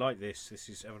real. I like this. This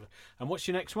is. And what's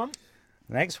your next one?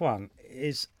 The next one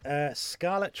is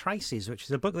Scarlet Traces, which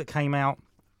is a book that came out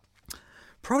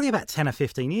probably about 10 or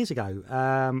 15 years ago,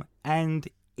 and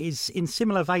is in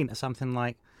similar vein to something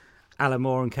like Alan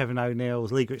Moore and Kevin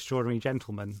O'Neill's League of Extraordinary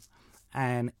Gentlemen.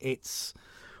 And it's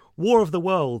War of the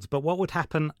Worlds, but what would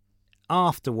happen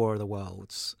after War of the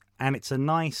Worlds? And it's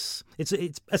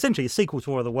it's essentially a sequel to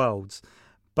War of the Worlds,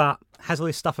 but has all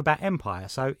this stuff about Empire.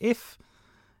 So if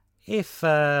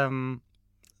London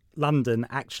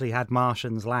actually had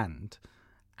Martians land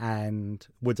and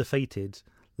were defeated,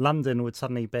 London would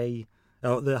suddenly be,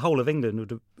 the whole of England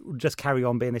would just carry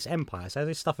on being this empire. So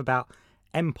there's stuff about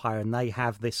Empire, and they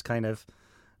have this kind of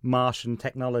Martian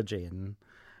technology. And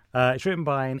it's written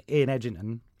by Ian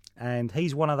Edginton, and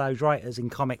he's one of those writers in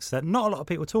comics that not a lot of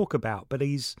people talk about, but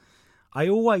I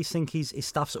always think his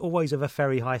stuff's always of a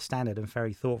very high standard and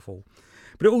very thoughtful.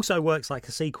 But it also works like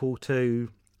a sequel to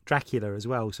Dracula as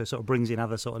well, so it sort of brings in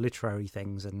other sort of literary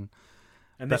things. And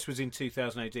this was in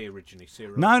 2000 AD originally?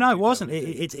 No, it wasn't.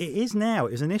 It is now.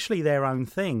 It was initially their own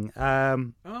thing. Right.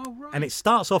 And it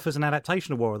starts off as an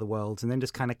adaptation of War of the Worlds and then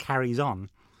just kind of carries on.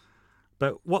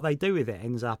 But what they do with it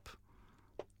ends up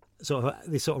sort of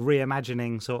this sort of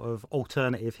reimagining sort of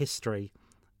alternative history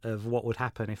of what would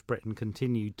happen if Britain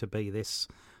continued to be this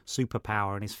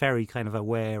superpower, and is very kind of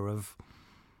aware of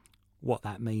what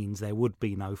that means. There would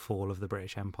be no fall of the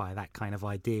British Empire. That kind of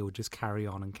idea would just carry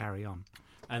on and carry on.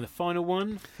 And the final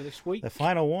one for this week? The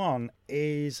final one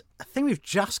is a thing we've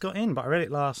just got in, but I read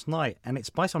it last night, and it's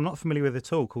by someone I'm not familiar with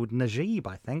at all, called Najib,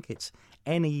 I think. It's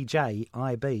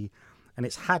Nejib, and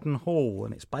it's Haddon Hall,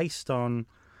 and it's based on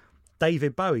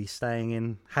David Bowie staying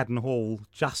in Haddon Hall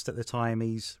just at the time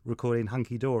he's recording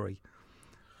Hunky Dory.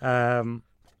 And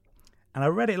I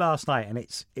read it last night, and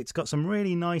it's got some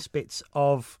really nice bits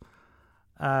of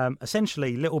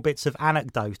essentially little bits of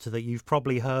anecdote that you've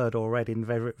probably heard or read in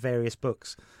various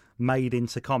books made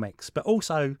into comics. But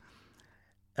also,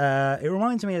 it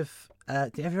reminds me of,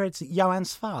 have you read Johann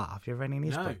Sfar? Have you ever read any of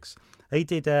his books? He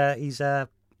did, he's a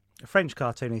French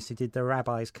cartoonist who did The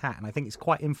Rabbi's Cat, and I think it's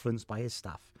quite influenced by his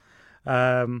stuff.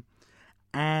 And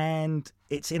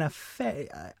it's in a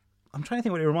I'm trying to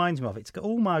think what it reminds me of. It's got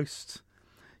almost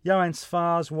Johann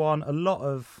Sfar's one, a lot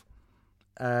of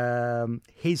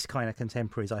his kind of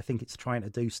contemporaries. I think it's trying to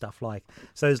do stuff like,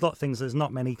 so there's a lot of things, there's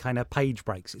not many kind of page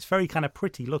breaks. It's very kind of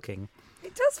pretty looking.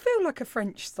 It does feel like a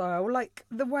French style, like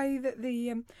the way that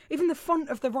the even the font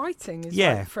of the writing is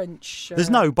like French. There's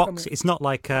no box. It's not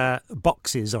like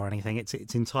boxes or anything. It's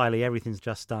entirely, everything's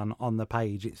just done on the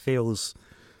page. It feels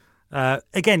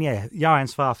again, Johann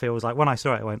Sfar feels like, when I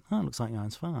saw it, I went, oh, it looks like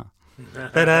Johann Sfar.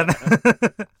 But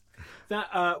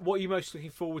what are you most looking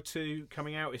forward to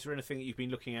coming out? Is there anything that you've been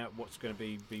looking at? What's going to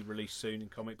be released soon in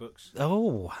comic books?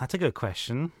 Oh, that's a good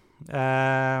question.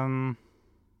 No,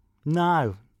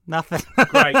 nothing.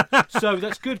 Great. So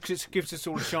that's good because it gives us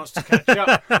all a chance to catch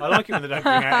up. I like it when they don't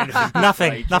bring out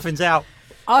anything. Nothing's out.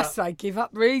 I say give up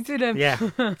reading them. Yeah.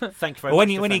 Thank you very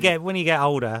much. When you get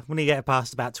older, when you get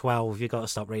past about 12, you've got to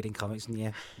stop reading comics, and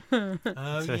kids, and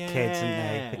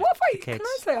What about, can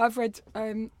I say I've read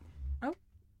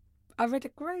I read a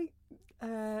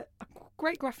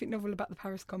great graphic novel about the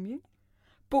Paris Commune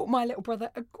bought my little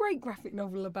brother a great graphic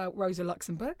novel about Rosa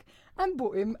Luxemburg, and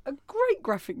bought him a great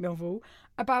graphic novel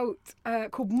about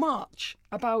called March,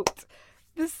 about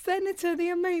the senator, the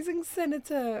amazing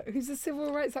senator, who's a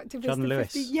civil rights activist. John of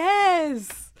Lewis. 50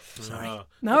 Yes. Sorry.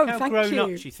 No, Look how thank grown you.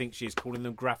 up she thinks she is, calling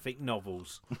them graphic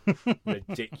novels.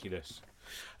 Ridiculous.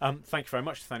 Thank you very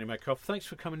much, Nathaniel Metcalf. Thanks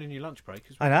for coming in your lunch break.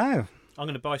 I know. I'm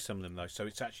going to buy some of them, though, so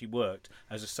it's actually worked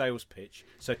as a sales pitch.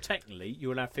 So technically, you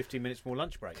will have 15 minutes more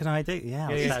lunch break. Can I do? Yeah,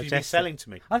 I'll Yeah, you've been suggest selling it. to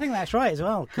me. I think that's right as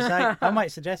well, because I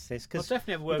might suggest this, I'll because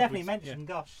definitely have a you word definitely with- mentioned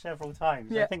Gosh several times.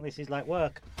 Yeah. I think this is like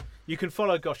work. You can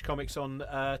follow Gosh Comics on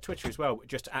Twitter as well,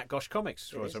 just at Gosh Comics, as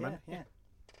far as I remember. Yeah.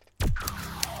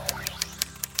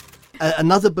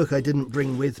 Another book I didn't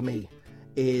bring with me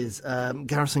is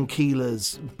Garrison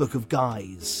Keillor's Book of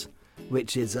Guys,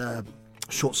 which is a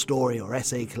short story or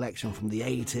essay collection from the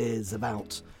 80s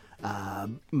about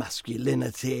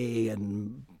masculinity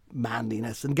and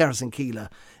manliness. And Garrison Keillor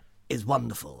is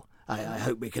wonderful. I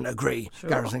hope we can agree. Sure.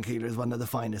 Garrison Keillor is one of the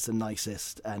finest and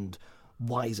nicest and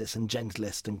wisest and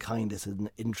gentlest and kindest and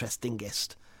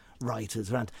interestingest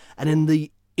writers around. And in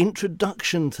the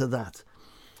introduction to that,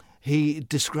 he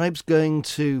describes going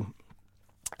to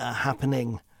a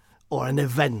happening or an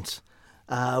event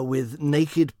with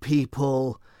naked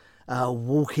people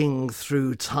walking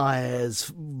through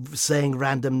tyres, saying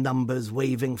random numbers,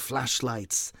 waving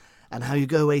flashlights, and how you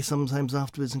go away sometimes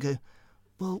afterwards and go,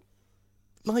 well,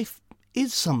 life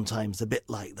is sometimes a bit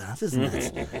like that, isn't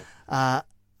it?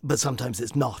 But sometimes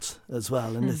it's not as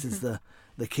well, and this is the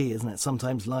key, isn't it?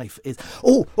 Sometimes life is...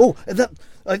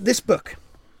 this book...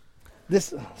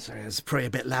 sorry, I was probably a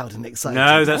bit loud and excited.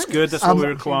 No, that's good. That's what we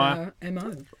require.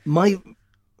 MO. My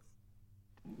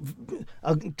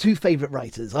two favourite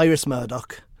writers, Iris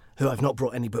Murdoch, who I've not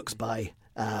brought any books by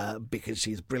because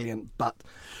she's brilliant, but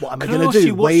what am I Can I going to ask do?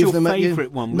 you, what's Wave your them at you?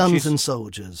 favourite one, which Nuns is- and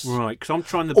Soldiers. Right, because I'm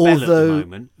trying the Bell at the Although-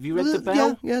 moment. Have you read the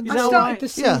Bell? Yeah, Is yeah. that I all started right? the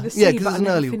Sea, Yeah, the yeah, Sea, 'cause but it's I an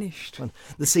never early finished. one.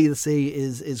 The Sea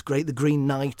is great. The Green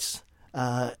Knight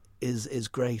is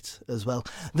great as well.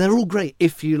 They're all great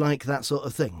if you like that sort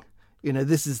of thing. You know,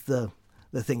 this is the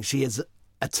thing. She is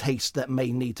a taste that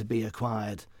may need to be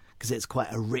acquired because it's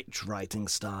quite a rich writing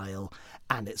style,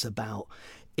 and it's about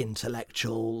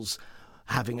intellectuals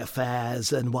having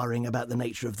affairs and worrying about the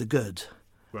nature of the good,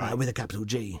 Right. with a capital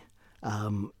G,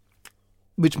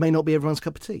 which may not be everyone's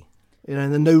cup of tea. You know,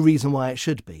 and there's no reason why it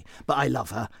should be. But I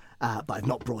love her, but I've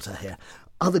not brought her here.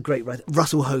 Other great writer,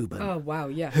 Russell Hoban, Oh, wow,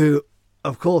 yeah. who,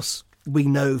 of course, we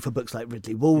know for books like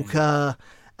Ridley Walker,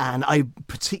 and I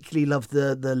particularly love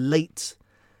the late...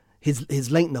 His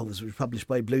late novels, which were published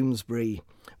by Bloomsbury,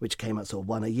 which came out sort of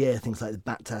one a year, things like The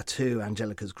Bat Tattoo,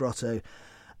 Angelica's Grotto,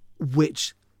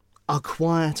 which are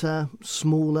quieter,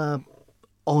 smaller,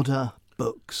 odder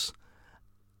books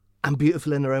and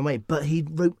beautiful in their own way. But he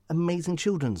wrote amazing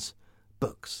children's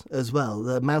books as well.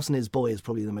 The Mouse and His Boy is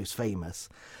probably the most famous.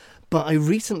 But I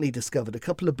recently discovered a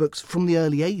couple of books from the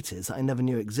early 80s that I never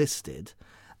knew existed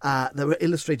that were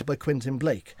illustrated by Quentin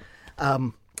Blake.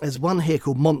 There's one here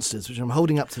called Monsters, which I'm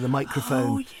holding up to the microphone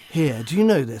Oh, yeah. here. Do you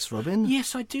know this, Robin?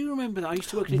 Yes, I do remember that. I used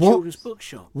to work in a What- children's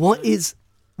bookshop. What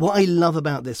I love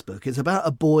about this book is about a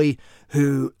boy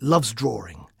who loves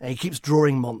drawing, and he keeps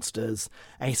drawing monsters,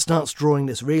 and he starts drawing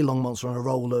this really long monster on a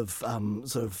roll of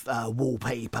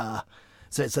wallpaper.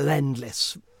 So it's an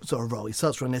endless sort of roll. He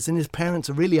starts drawing this, and his parents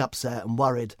are really upset and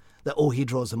worried that all he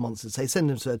draws are monsters. They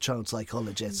send him to a child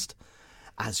psychologist,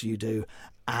 as you do,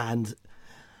 and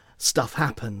stuff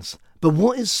happens. But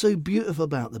what is so beautiful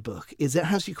about the book is it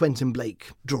has your Quentin Blake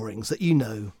drawings that you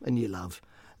know and you love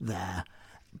there,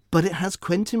 but it has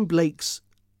Quentin Blake's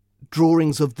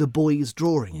drawings of the boys'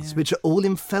 drawings, Yeah. which are all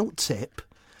in felt tip,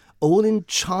 all in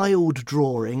child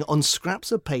drawing on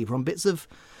scraps of paper, on bits of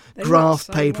They graph work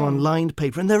so paper, on well. lined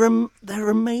paper, and they're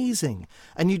amazing.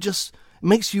 And you just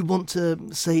makes you want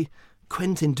to say,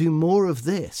 Quentin, do more of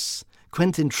this.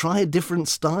 Quentin, try a different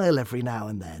style every now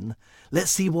and then.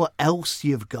 Let's see what else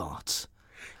you've got.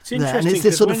 It's there. interesting. And it's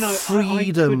this 'cause sort of when I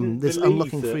freedom, couldn't this believe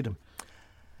unlocking that freedom.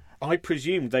 I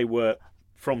presumed they were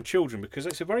from children because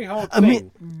it's a very hard I thing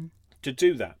mean- to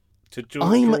do that. To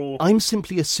draw. I'm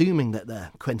simply assuming that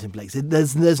they're Quentin Blake's.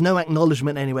 There's no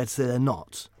acknowledgement anywhere to say they're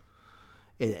not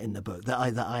in the book that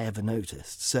I ever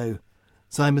noticed. So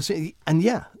I'm assuming, and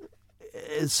yeah,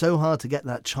 it's so hard to get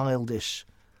that childish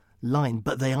line,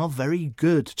 but they are very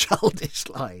good childish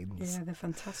lines. Yeah, they're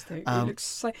fantastic. Um, It looks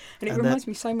so, and it and reminds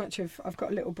me so much of. I've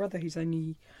got a little brother who's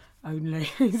only only.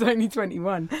 He's only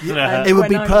 21. It would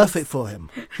be perfect for him.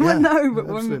 Well, no, but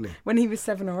absolutely. when he was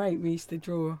 7 or 8, we used to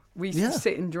draw. We used Yeah. to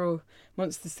sit and draw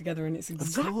monsters together, and it's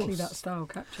exactly course. that style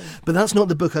captured. But that's not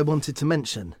the book I wanted to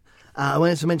mention. I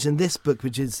wanted to mention this book,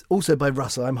 which is also by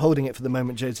Russell. I'm holding it for the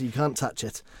moment, Joe, so you can't touch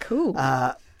it. Cool.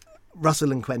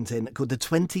 Russell and Quentin, called The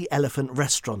 20 Elephant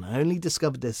Restaurant. I only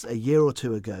discovered this a year or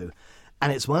two ago.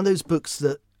 And it's one of those books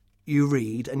that you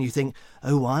read and you think,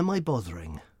 oh, why am I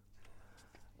bothering?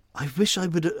 I wish I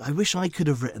could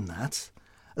have written that.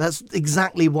 That's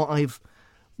exactly what I've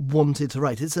wanted to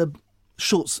write. It's a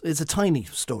tiny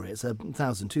story. It's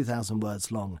 1,000, 2,000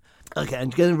 words long. Okay,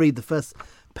 I'm going to read the first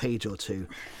page or two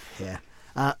here.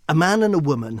 A man and a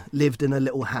woman lived in a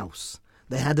little house.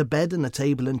 They had a bed and a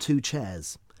table and 2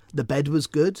 chairs. The bed was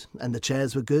good and the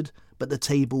chairs were good, but the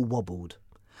table wobbled.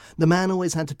 The man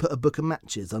always had to put a book of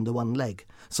matches under one leg,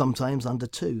 sometimes under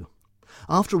 2.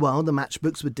 After a while, the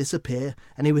matchbooks would disappear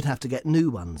and he would have to get new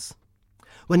ones.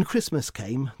 When Christmas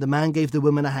came, the man gave the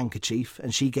woman a handkerchief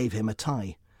and she gave him a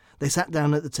tie. They sat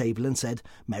down at the table and said,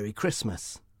 "Merry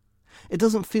Christmas." "It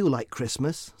doesn't feel like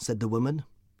Christmas," said the woman.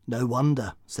 "No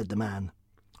wonder," said the man.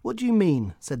 "What do you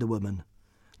mean?" said the woman.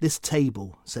 "This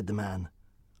table," said the man.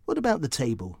 "What about the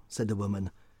table?" said the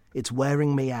woman. "It's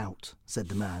wearing me out," said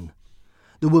the man.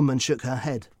 The woman shook her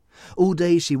head. All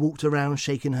day she walked around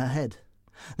shaking her head.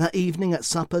 That evening at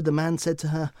supper the man said to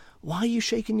her, "Why are you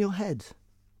shaking your head?"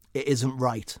 "It isn't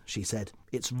right," she said.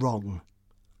 "It's wrong."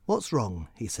 "What's wrong?"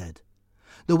 he said.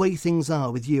 "The way things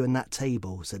are with you and that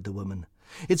table," said the woman.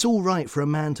 "It's all right for a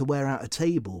man to wear out a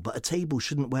table, but a table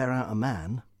shouldn't wear out a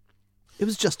man." "It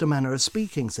was just a manner of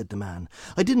speaking," said the man.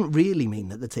 "I didn't really mean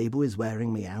that the table is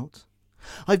wearing me out."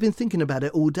 "I've been thinking about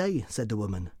it all day," said the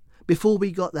woman. "Before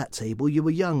we got that table you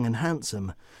were young and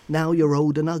handsome. Now you're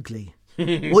old and ugly.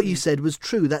 What you said was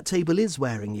true, that table is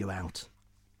wearing you out."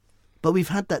 "But we've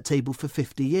had that table for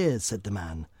 50 years, said the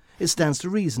man. "It stands to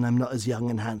reason I'm not as young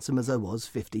and handsome as I was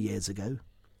 50 years ago."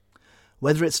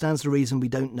 "Whether it stands to reason we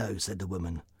don't know," said the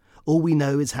woman. "All we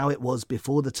know is how it was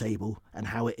before the table and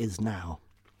how it is now."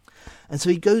 And so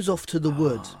he goes off to the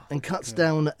wood and cuts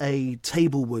down a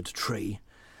table wood tree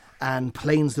and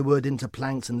planes the wood into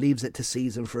planks and leaves it to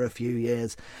season for a few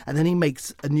years. And then he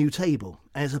makes a new table,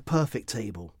 and it's a perfect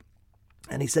table.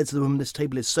 And he said to the woman, "This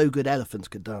table is so good elephants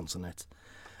could dance on it."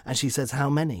 And she says, "How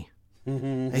many?"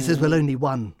 And he says, "Well, only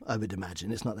one, I would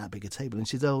imagine. It's not that big a table." And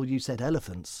she says, "Oh, you said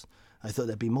elephants. I thought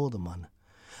there'd be more than one."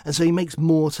 And so he makes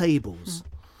more tables.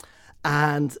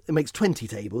 And it makes 20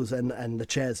 tables and the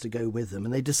chairs to go with them.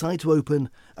 And they decide to open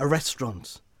a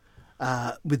restaurant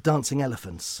with dancing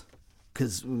elephants,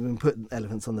 because we can put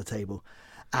elephants on the table.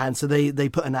 And so they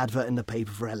put an advert in the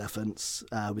paper for elephants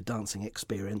with dancing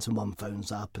experience, and one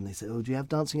phones up and they say, "Oh, do you have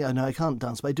dancing?" "Oh, no, I can't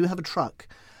dance, but I do have a truck."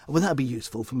 "Well, that'd be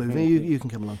useful for moving. You can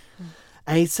come along."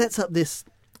 And he sets up this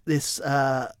gets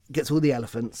all the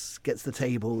elephants, gets the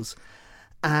tables,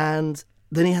 and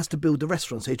then he has to build the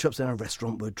restaurant. So he chops down a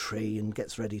restaurant wood tree and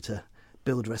gets ready to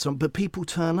build a restaurant. But people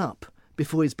turn up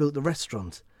before he's built the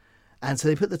restaurant. And so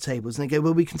they put the tables and they go,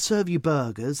 "Well, we can serve you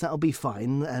burgers, that'll be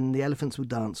fine, and the elephants will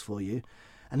dance for you."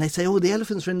 And they say, "Oh, the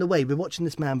elephants are in the way, we're watching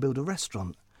this man build a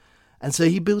restaurant." And so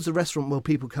he builds a restaurant where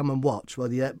people come and watch while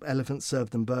the elephants serve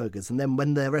them burgers. And then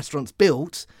when their restaurant's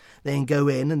built, they can go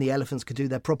in and the elephants can do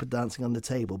their proper dancing on the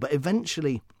table. But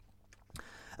eventually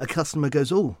a customer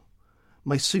goes, "Oh,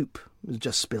 my soup was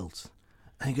just spilt."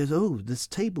 And he goes, "Oh, this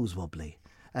table's wobbly."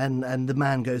 And the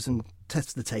man goes and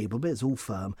tests the table, but it's all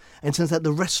firm. And it turns out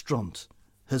the restaurant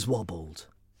has wobbled.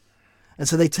 And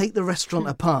so they take the restaurant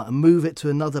apart and move it to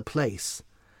another place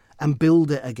and build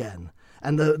it again.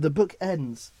 And the book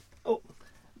ends. Oh,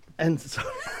 and sorry,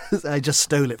 I just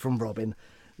stole it from Robin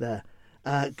there.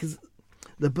 Because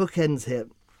the book ends here.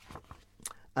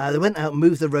 They went out and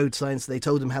moved the road signs. So they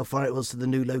told him how far it was to the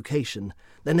new location.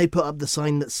 Then they put up the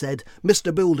sign that said,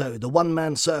 "Mr. Bildo, the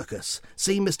one-man circus.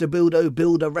 See Mr. Bildo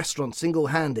build a restaurant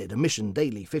single-handed. Admission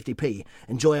daily, 50p.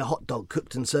 Enjoy a hot dog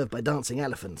cooked and served by dancing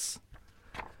elephants."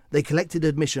 They collected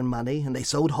admission money and they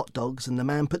sold hot dogs, and the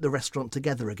man put the restaurant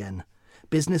together again.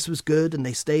 Business was good and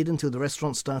they stayed until the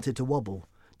restaurant started to wobble.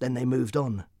 Then they moved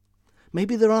on.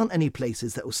 "Maybe there aren't any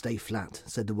places that will stay flat,"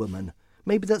 said the woman.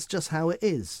 "Maybe that's just how it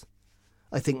is."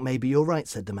 "I think maybe you're right,"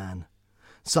 said the man.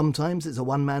 "Sometimes it's a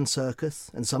one-man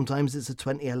circus and sometimes it's a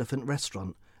 20-elephant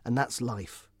restaurant, and that's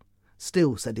life."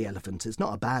 "Still," said the elephant, "it's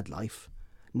not a bad life."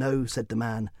 "No," said the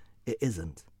man, "it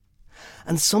isn't."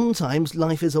 And sometimes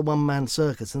life is a one-man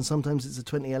circus, and sometimes it's a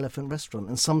 20-elephant restaurant,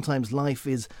 and sometimes life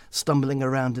is stumbling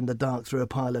around in the dark through a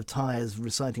pile of tyres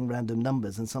reciting random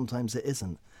numbers, and sometimes it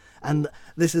isn't. And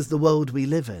this is the world we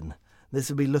live in.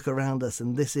 We look around us,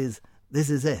 and this is This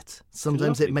is it.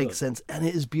 Sometimes lovely it makes book. sense, and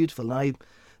it is beautiful. And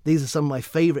these are some of my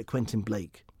favourite Quentin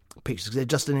Blake pictures because they're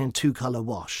just in a 2-colour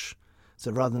wash.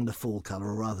 So rather than the full colour,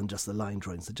 or rather than just the line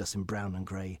drawings, they're just in brown and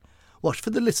grey wash. For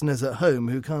the listeners at home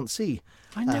who can't see,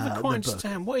 I never the quite book.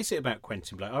 understand. What is it about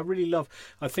Quentin Blake? I really love,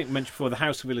 I think I mentioned before, the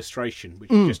House of Illustration, which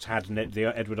just had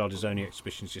the Edward Ardisoni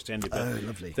exhibition's just ended. But Oh,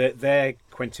 lovely. Their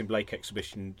Quentin Blake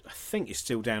exhibition, I think, is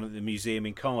still down at the museum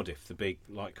in Cardiff, the big,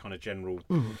 like, kind of general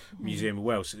museum of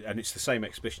Wales. And it's the same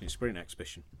exhibition, it's a brilliant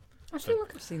exhibition. I feel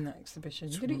like I've seen that exhibition.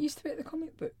 Did it used to be at the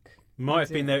comic book? Might have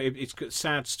been there. It's got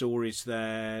Sad Stories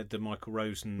there, the Michael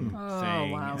Rosen thing.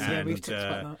 Wow. Yeah, And, we've talked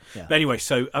about that. Yeah. But anyway,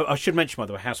 so I should mention, by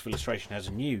the way, House of Illustration has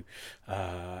a new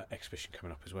exhibition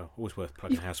coming up as well. Always worth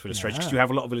plugging House of Illustration because you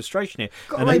have a lot of illustration here.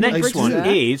 Got And the Raymond next Briggs one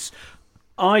there. is,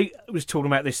 I was talking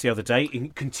about this the other day, in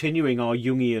continuing our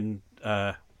Jungian.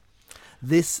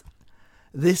 This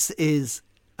is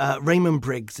Raymond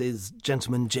Briggs's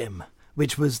Gentleman Jim,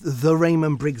 which was the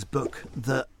Raymond Briggs book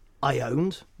that I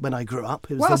owned when I grew up.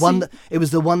 It was Wow, the one so that it was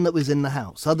the one that was in the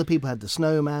house. Other people had the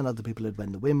Snowman, other people had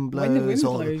When the Wind Blows, When the Wind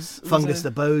or Blows was Fungus a-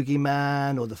 the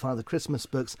Bogeyman, or the Father Christmas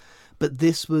books. But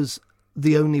this was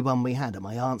the only one we had at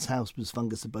my aunt's house. Was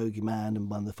Fungus the Bogeyman and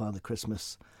one of the Father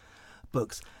Christmas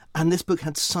books. And this book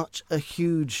had such a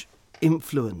huge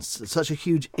influence, such a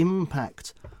huge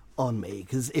impact on me.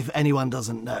 Because if anyone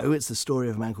doesn't know, it's the story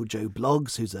of a man called Joe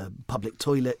Bloggs, who's a public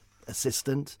toilet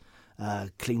assistant,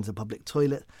 cleans a public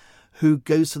toilet, who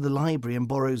goes to the library and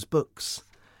borrows books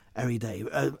every day,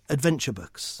 adventure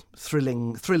books,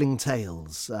 thrilling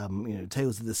tales,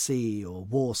 tales of the sea, or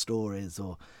war stories,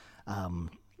 or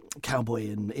cowboy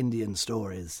and Indian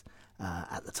stories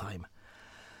at the time.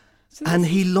 And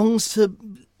he longs to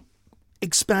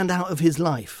expand out of his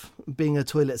life being a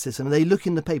toilet assistant. And they look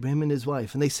in the paper, him and his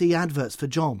wife, and they see adverts for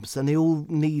jobs, and they all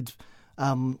need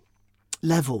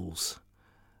levels,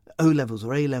 O-levels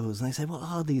or A-levels. And they say, what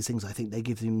are these things? I think they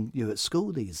give them you at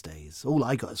school these days. All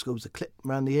I got at school was a clip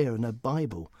around the ear and a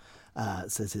Bible,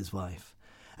 says his wife.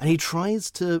 And he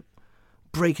tries to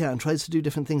break out and tries to do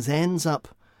different things. He ends up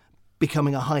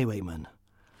becoming a highwayman.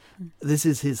 This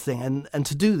is his thing. And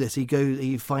to do this,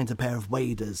 he finds a pair of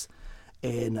waders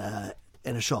in a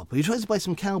shop. He tries to buy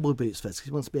some cowboy boots first because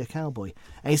he wants to be a cowboy.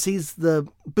 And he sees the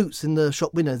boots in the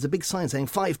shop window. There's a big sign saying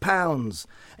 £5.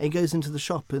 And he goes into the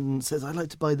shop and says, I'd like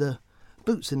to buy the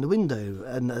boots in the window.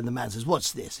 And the man says,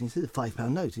 what's this? And he says, a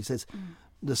 £5 note. He says,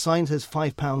 the sign says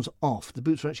 £5 off. The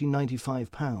boots are actually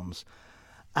 £95.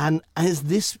 And it's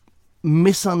this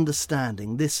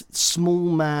misunderstanding, this small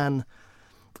man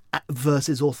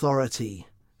versus authority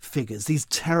figures, these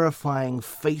terrifying,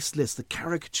 faceless, the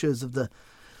caricatures of the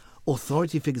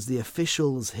authority figures, the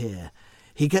officials here.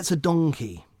 He gets a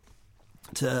donkey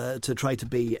to try to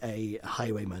be a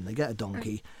highwayman. They get a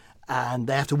donkey and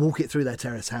they have to walk it through their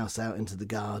terrace house out into the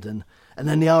garden. And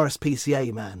then the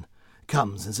RSPCA man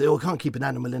comes and says, I can't keep an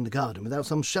animal in the garden without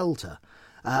some shelter.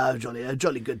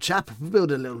 Jolly good chap.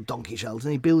 Build a little donkey shelter.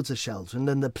 And he builds a shelter. And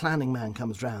then the planning man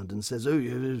comes round and says,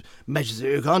 you measures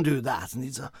it. You can't do that. And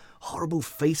he's a horrible,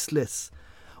 faceless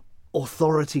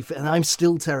authority. And I'm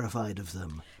still terrified of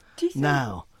them. Do you think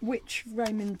Now, which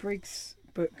Raymond Briggs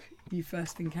book you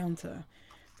first encounter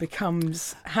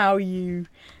becomes how you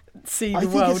see the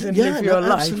world and live your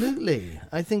life? Absolutely.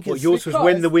 I think Well, it's yours was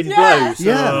When the Wind Yeah. Blows.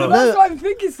 Yeah. Oh. No, That's what I'm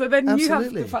thinking. So then you have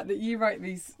absolutely. the fact that you write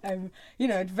these,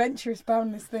 adventurous,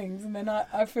 boundless things, and then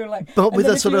I feel like, but and with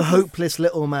then a if sort of yours is- hopeless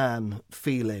little man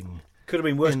feeling. Could have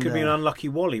been worse. In Could have been there. Unlucky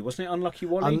Wally, wasn't it? Unlucky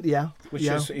Wally, which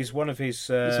yeah. is one of his.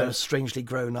 Sort of strangely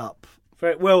grown up.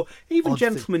 Well, even Odd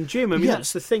thing. Gentleman Jim. I mean, Yeah.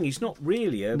 that's the thing. He's not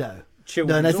really a No.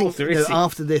 children's And I think author, is he?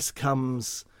 after this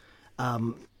comes,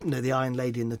 the Iron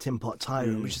Lady and the Tin Pot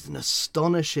Tyrant, which is an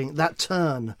astonishing that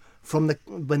turn from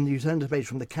when you turn the page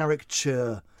from the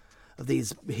caricature of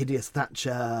these hideous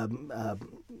Thatcher,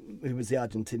 who was the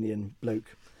Argentinian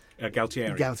bloke,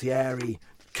 Galtieri.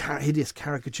 hideous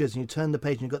caricatures, and you turn the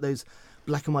page and you've got those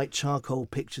black and white charcoal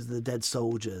pictures of the dead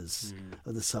soldiers,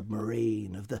 of the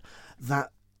submarine, of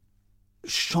that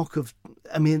shock of.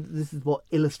 I mean, this is what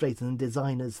illustrators and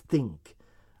designers think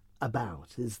about,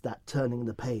 is that turning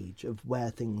the page of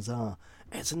where things are.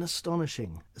 It's an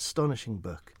astonishing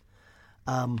book.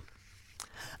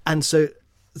 And so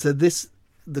this.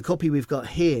 The copy we've got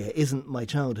here isn't my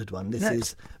childhood one. This No,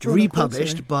 is Drawn and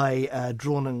republished Quarterly. by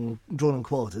Drawn and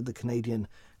Quartered, the Canadian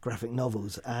graphic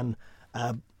novels. And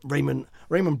Raymond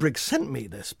Briggs sent me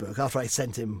this book after I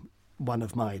sent him one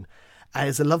of mine. And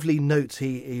it's a lovely note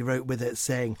he wrote with it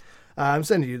saying, I'm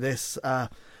sending you this.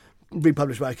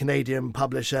 republished by a Canadian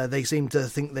publisher. They seem to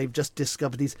think they've just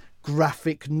discovered these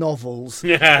graphic novels.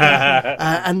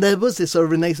 And there was this sort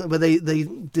of renaissance where they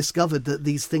discovered that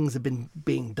these things had been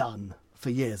being done for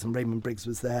years, and Raymond Briggs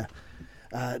was there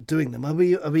doing them. Are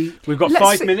we? We've got Let's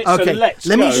 5 see. minutes, Okay, so let's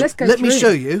let go. let me through. show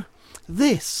you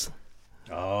this.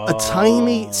 Oh. A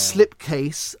tiny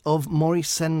slipcase of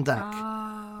Maurice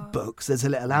Sendak books. There's a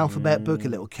little alphabet book, a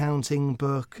little counting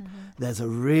book. There's a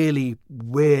really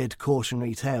weird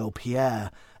cautionary tale,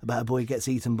 Pierre, about a boy who gets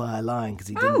eaten by a lion because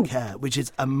he didn't care, which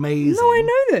is amazing. No, I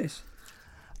know this.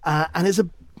 And it's a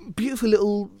beautiful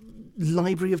little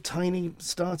library of tiny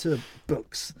starter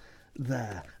books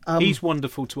there. He's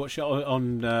wonderful to watch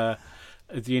on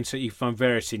the internet. You find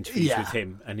various interviews Yeah. with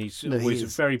him, and he's No, he always a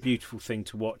is. very beautiful thing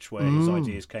to watch where his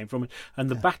ideas came from, and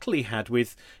the battle he had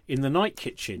with in the Night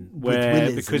Kitchen, where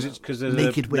Willis because there's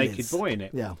Naked a Willis. naked boy in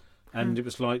it, Yeah. and it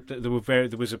was like there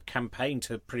was a campaign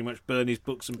to pretty much burn his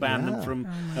books and ban them from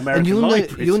And American you'll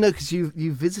libraries. know because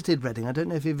you visited Reading. I don't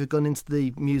know if you've ever gone into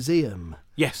the museum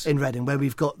Yes, in Reading, where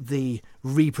we've got the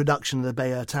reproduction of the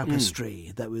Bayeux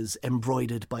tapestry that was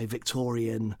embroidered by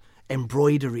Victorian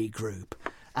embroidery group,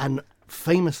 and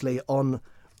famously on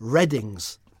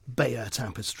Reading's Bayeux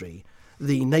tapestry,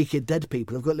 the naked dead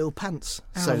people have got little pants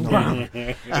sewn on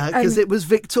because it was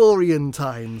Victorian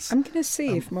times. I'm going to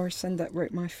see if Maurice Sendak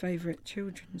wrote my favourite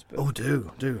children's book. Oh,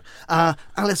 do.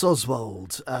 Alice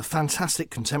Oswald, a fantastic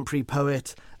contemporary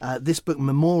poet. This book,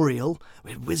 Memorial,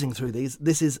 we're whizzing through these.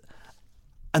 This is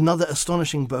another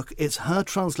astonishing book. It's her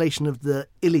translation of the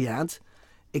Iliad,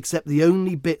 except the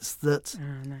only bits that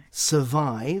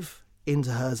survive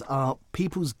into hers are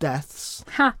people's deaths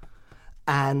Ha!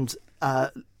 and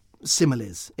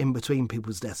similes in between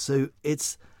people's deaths. So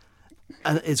it's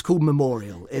called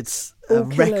Memorial. It's a All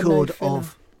killer, no record filler.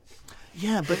 of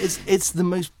but it's the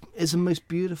most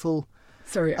beautiful.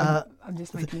 Sorry, I'm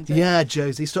just making a joke. Yeah,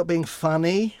 Josie, stop being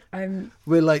funny. I'm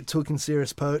We're like talking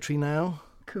serious poetry now.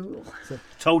 cool.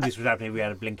 told you this was happening if we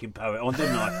had a blinking poet on,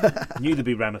 didn't I? Knew there'd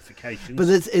be ramifications. But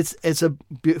it's a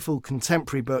beautiful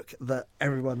contemporary book that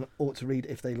everyone ought to read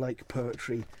if they like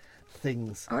poetry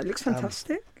things. Oh, it looks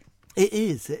fantastic. It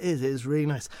is really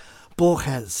nice.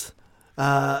 Borges,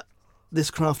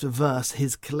 this craft of verse,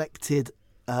 he's collected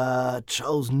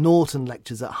Charles Norton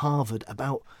lectures at Harvard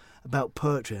about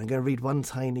poetry. I'm going to read one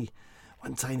tiny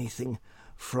thing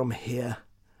from here.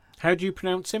 How do you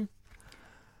pronounce him?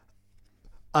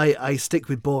 I stick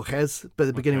with Borges, but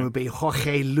the beginning would be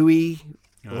Jorge Luis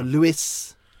or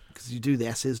Luis, because you do the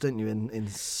S's, don't you, in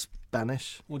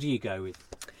Spanish? What do you go with?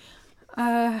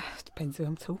 Depends who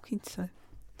I'm talking to.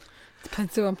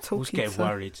 Depends who I'm I always talking get to.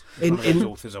 worried. In- One of those in-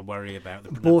 authors I worry about.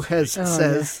 The Borges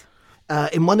pronunciation. says,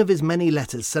 in one of his many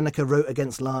letters, Seneca wrote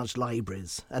against large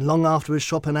libraries, and long afterwards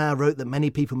Schopenhauer wrote that many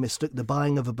people mistook the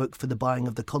buying of a book for the buying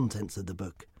of the contents of the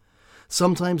book.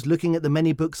 Sometimes, looking at the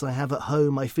many books I have at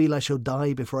home, I feel I shall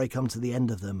die before I come to the end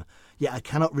of them, yet I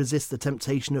cannot resist the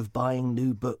temptation of buying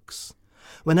new books.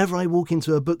 Whenever I walk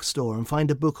into a bookstore and find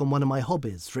a book on one of my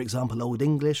hobbies, for example Old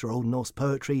English or Old Norse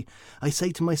poetry, I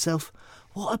say to myself,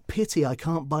 what a pity I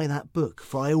can't buy that book,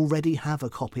 for I already have a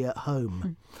copy at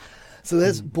home. So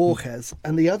there's Borges,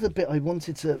 and the other bit I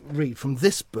wanted to read from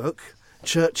this book,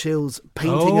 Churchill's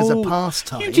Painting as a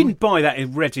Pastime. You didn't buy that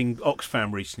in Reading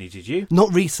Oxfam recently, did you?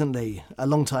 Not recently, a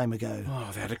long time ago.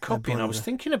 Oh, they had a copy, and I was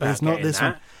thinking about It's not getting this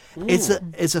that. one.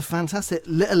 It's a fantastic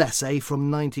little essay from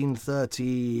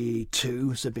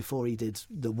 1932, so before he did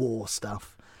the war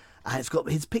stuff. It's got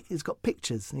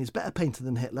pictures, and he's a better painter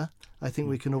than Hitler. I think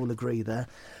we can all agree there.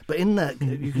 But in there,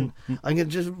 I'm going to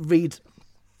just read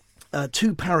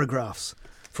 2 paragraphs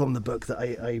from the book that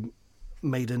I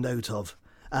made a note of.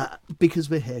 Because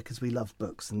we're here, because we love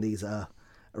books, and these are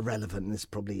relevant, and this is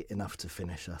probably enough to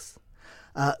finish us.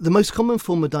 The most common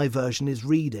form of diversion is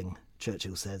reading,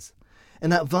 Churchill says. In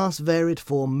that vast varied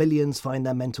form, millions find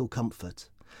their mental comfort.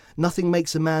 Nothing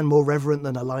makes a man more reverent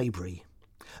than a library.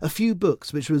 A few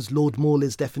books, which was Lord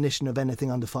Morley's definition of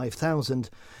anything under 5,000,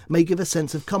 may give a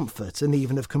sense of comfort and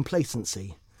even of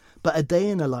complacency. But a day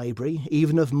in a library,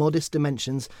 even of modest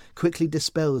dimensions, quickly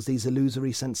dispels these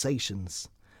illusory sensations.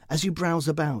 As you browse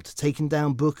about, taking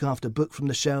down book after book from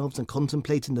the shelves and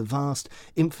contemplating the vast,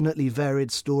 infinitely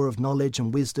varied store of knowledge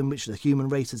and wisdom which the human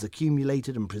race has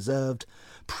accumulated and preserved,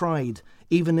 pride,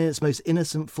 even in its most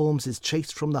innocent forms, is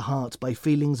chased from the heart by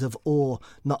feelings of awe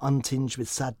not untinged with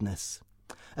sadness.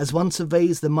 As one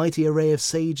surveys the mighty array of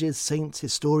sages, saints,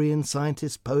 historians,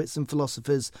 scientists, poets and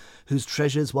philosophers, whose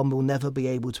treasures one will never be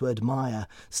able to admire,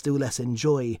 still less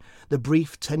enjoy, the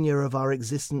brief tenure of our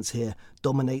existence here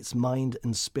dominates mind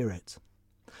and spirit.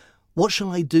 What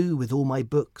shall I do with all my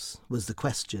books, was the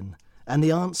question, and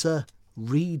the answer,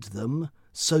 read them,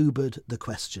 sobered the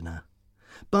questioner.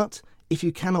 But if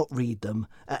you cannot read them,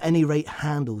 at any rate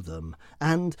handle them,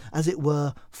 and, as it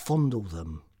were, fondle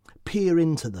them. Peer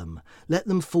into them, let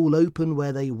them fall open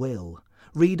where they will.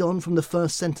 Read on from the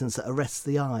first sentence that arrests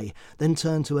the eye, then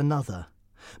turn to another.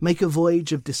 Make a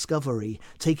voyage of discovery,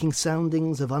 taking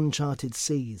soundings of uncharted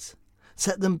seas.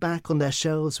 Set them back on their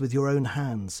shelves with your own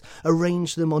hands.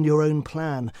 Arrange them on your own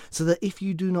plan, so that if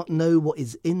you do not know what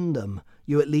is in them,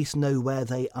 you at least know where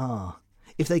they are.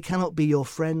 If they cannot be your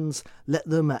friends, let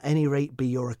them at any rate be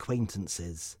your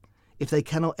acquaintances. If they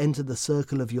cannot enter the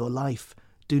circle of your life,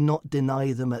 do not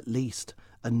deny them at least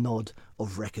a nod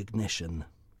of recognition.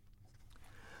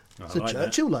 So like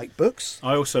Churchill liked books.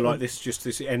 I also like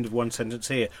this end of one sentence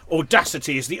here.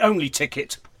 Audacity is the only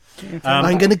ticket.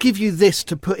 I'm going to give you this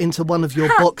to put into one of your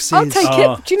boxes. I'll take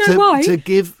it. Do you know why? To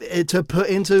put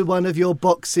into one of your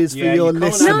boxes Yeah, for your you can't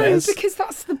have listeners. No, because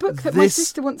that's the book that my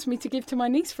sister wants me to give to my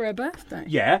niece for her birthday.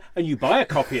 Yeah, and you buy a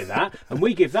copy of that, and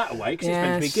we give that away because it's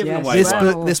meant to be Yes, given yes. away.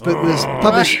 This book was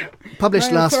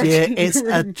published Right, last year. unfortunately. It's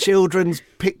a children's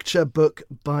picture book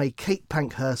by Kate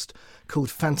Pankhurst called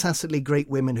Fantastically Great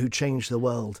Women Who Changed the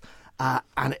World.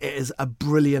 And it is a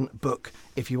brilliant book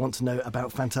if you want to know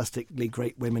about fantastically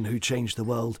great women who changed the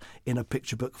world in a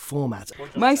picture book format.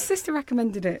 My sister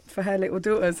recommended it for her little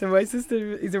daughter, so my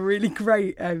sister is a really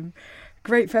great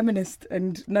feminist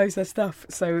and knows her stuff,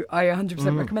 so I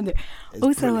 100% recommend it. It's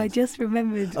Also, brilliant. I just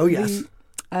remembered yes.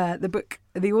 the book,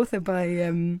 the author by...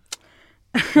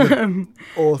 The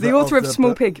the author of the Small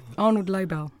book. Pig, Arnold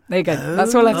Lobel. There you go.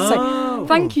 That's all I have to Oh. say.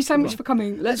 Thank you so much for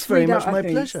coming. Let's It's very read much out my our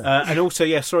things. pleasure. And also,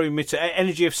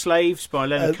 Energy of Slaves by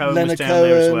Leonard Cohen was Leonard down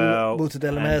there as Cohen, well. Walter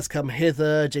Delamere's Come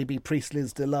Hither, J.B.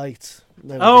 Priestley's Delight.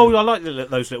 There we Oh, go. I like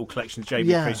those little collections J.B.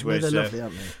 Yeah, Priestley they're wears. lovely,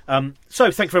 aren't they?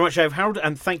 So thank you very much, Dave Harold,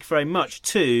 and thank you very much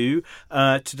to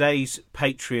today's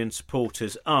Patreon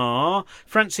supporters are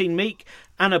Francine Meek,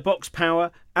 Anna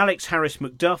Boxpower, Alex Harris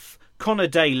McDuff, Connor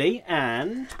Daly,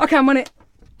 and... Okay, I'm on it.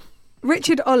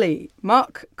 Richard Ollie,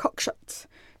 Mark Cockshott,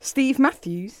 Steve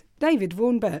Matthews, David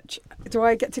Vaughan Birch. Do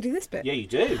I get to do this bit? Yeah, you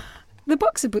do. The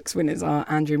Box of Books winners are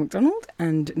Andrew McDonald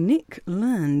and Nick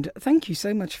Land. Thank you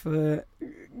so much for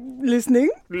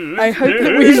listening. I hope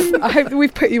that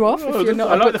we've put you off if you're not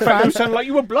I a like the book fact fan. you sound like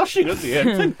you were blushing at the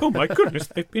end. Oh my goodness,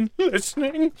 they've been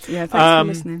listening. Yeah, thanks for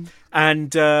listening.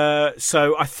 And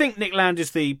so I think Nick Land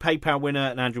is the PayPal winner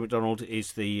and Andrew McDonald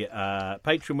is the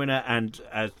Patreon winner. And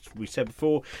as we said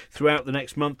before, throughout the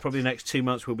next month, probably the next 2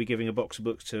 months, we'll be giving a box of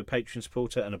books to a Patreon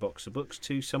supporter and a box of books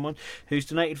to someone who's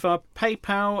donated via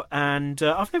PayPal. And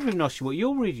I've never even asked you what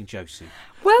you're reading, Josie.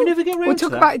 Well, we never get round we'll to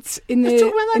talk that. about it in Let's the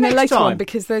talk about that in a next later time. one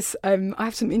because there's I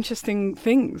have some interesting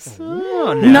things.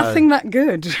 Oh, no. Nothing that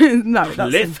good. No,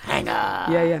 that's Cliffhanger.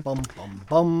 yeah. Bum, bum,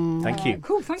 bum. Thank you.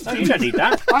 Cool, thanks. No, you don't need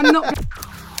that. I'm not.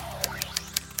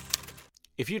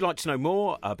 If you'd like to know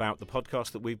more about the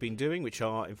podcasts that we've been doing, which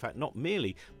are, in fact, not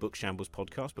merely Book Shambles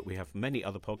podcasts, but we have many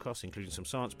other podcasts, including some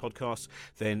science podcasts,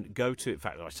 then go to, in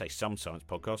fact, I say some science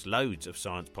podcasts, loads of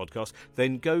science podcasts,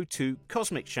 then go to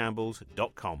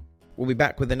cosmicshambles.com. We'll be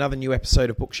back with another new episode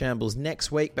of Book Shambles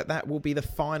next week, but that will be the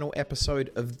final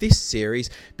episode of this series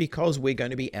because we're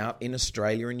going to be out in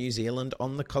Australia and New Zealand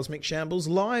on the Cosmic Shambles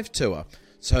live tour.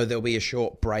 So there'll be a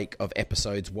short break of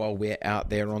episodes while we're out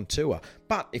there on tour.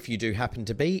 But if you do happen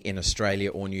to be in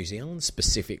Australia or New Zealand,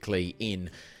 specifically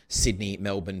in Sydney,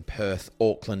 Melbourne, Perth,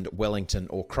 Auckland, Wellington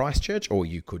or Christchurch, or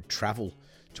you could travel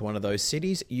to one of those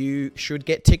cities, you should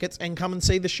get tickets and come and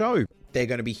see the show. They're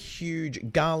going to be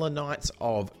huge gala nights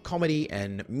of comedy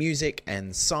and music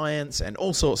and science and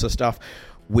all sorts of stuff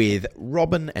with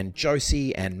Robin and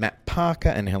Josie and Matt Parker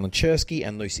and Helen Chersky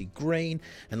and Lucy Green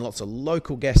and lots of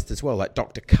local guests as well, like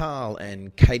Dr. Carl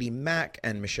and Katie Mack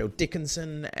and Michelle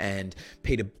Dickinson and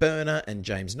Peter Berner and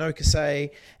James Nokase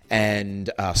and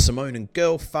Simone and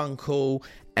Girlfunkel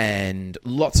and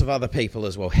lots of other people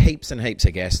as well, heaps and heaps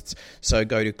of guests. So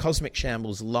go to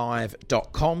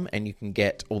cosmicshambleslive.com and you can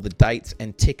get all the dates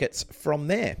and tickets from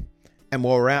there. And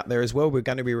while we're out there as well, we're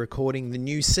going to be recording the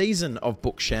new season of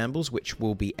Book Shambles, which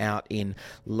will be out in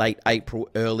late April,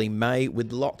 early May,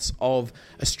 with lots of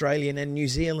Australian and New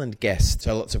Zealand guests.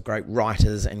 So lots of great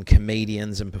writers and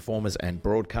comedians and performers and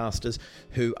broadcasters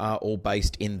who are all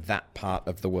based in that part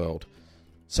of the world.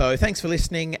 So thanks for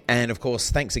listening, and of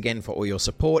course, thanks again for all your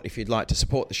support. If you'd like to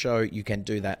support the show, you can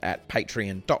do that at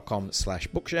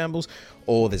patreon.com/bookshambles,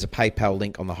 or there's a PayPal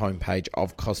link on the homepage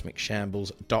of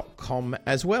cosmicshambles.com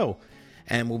as well.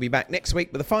 And we'll be back next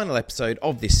week with the final episode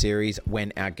of this series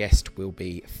when our guest will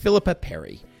be Philippa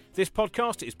Perry. This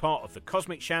podcast is part of the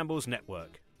Cosmic Shambles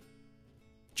Network.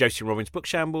 Josie Robbins' Book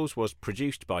Shambles was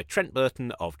produced by Trent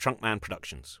Burton of Trunkman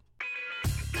Productions.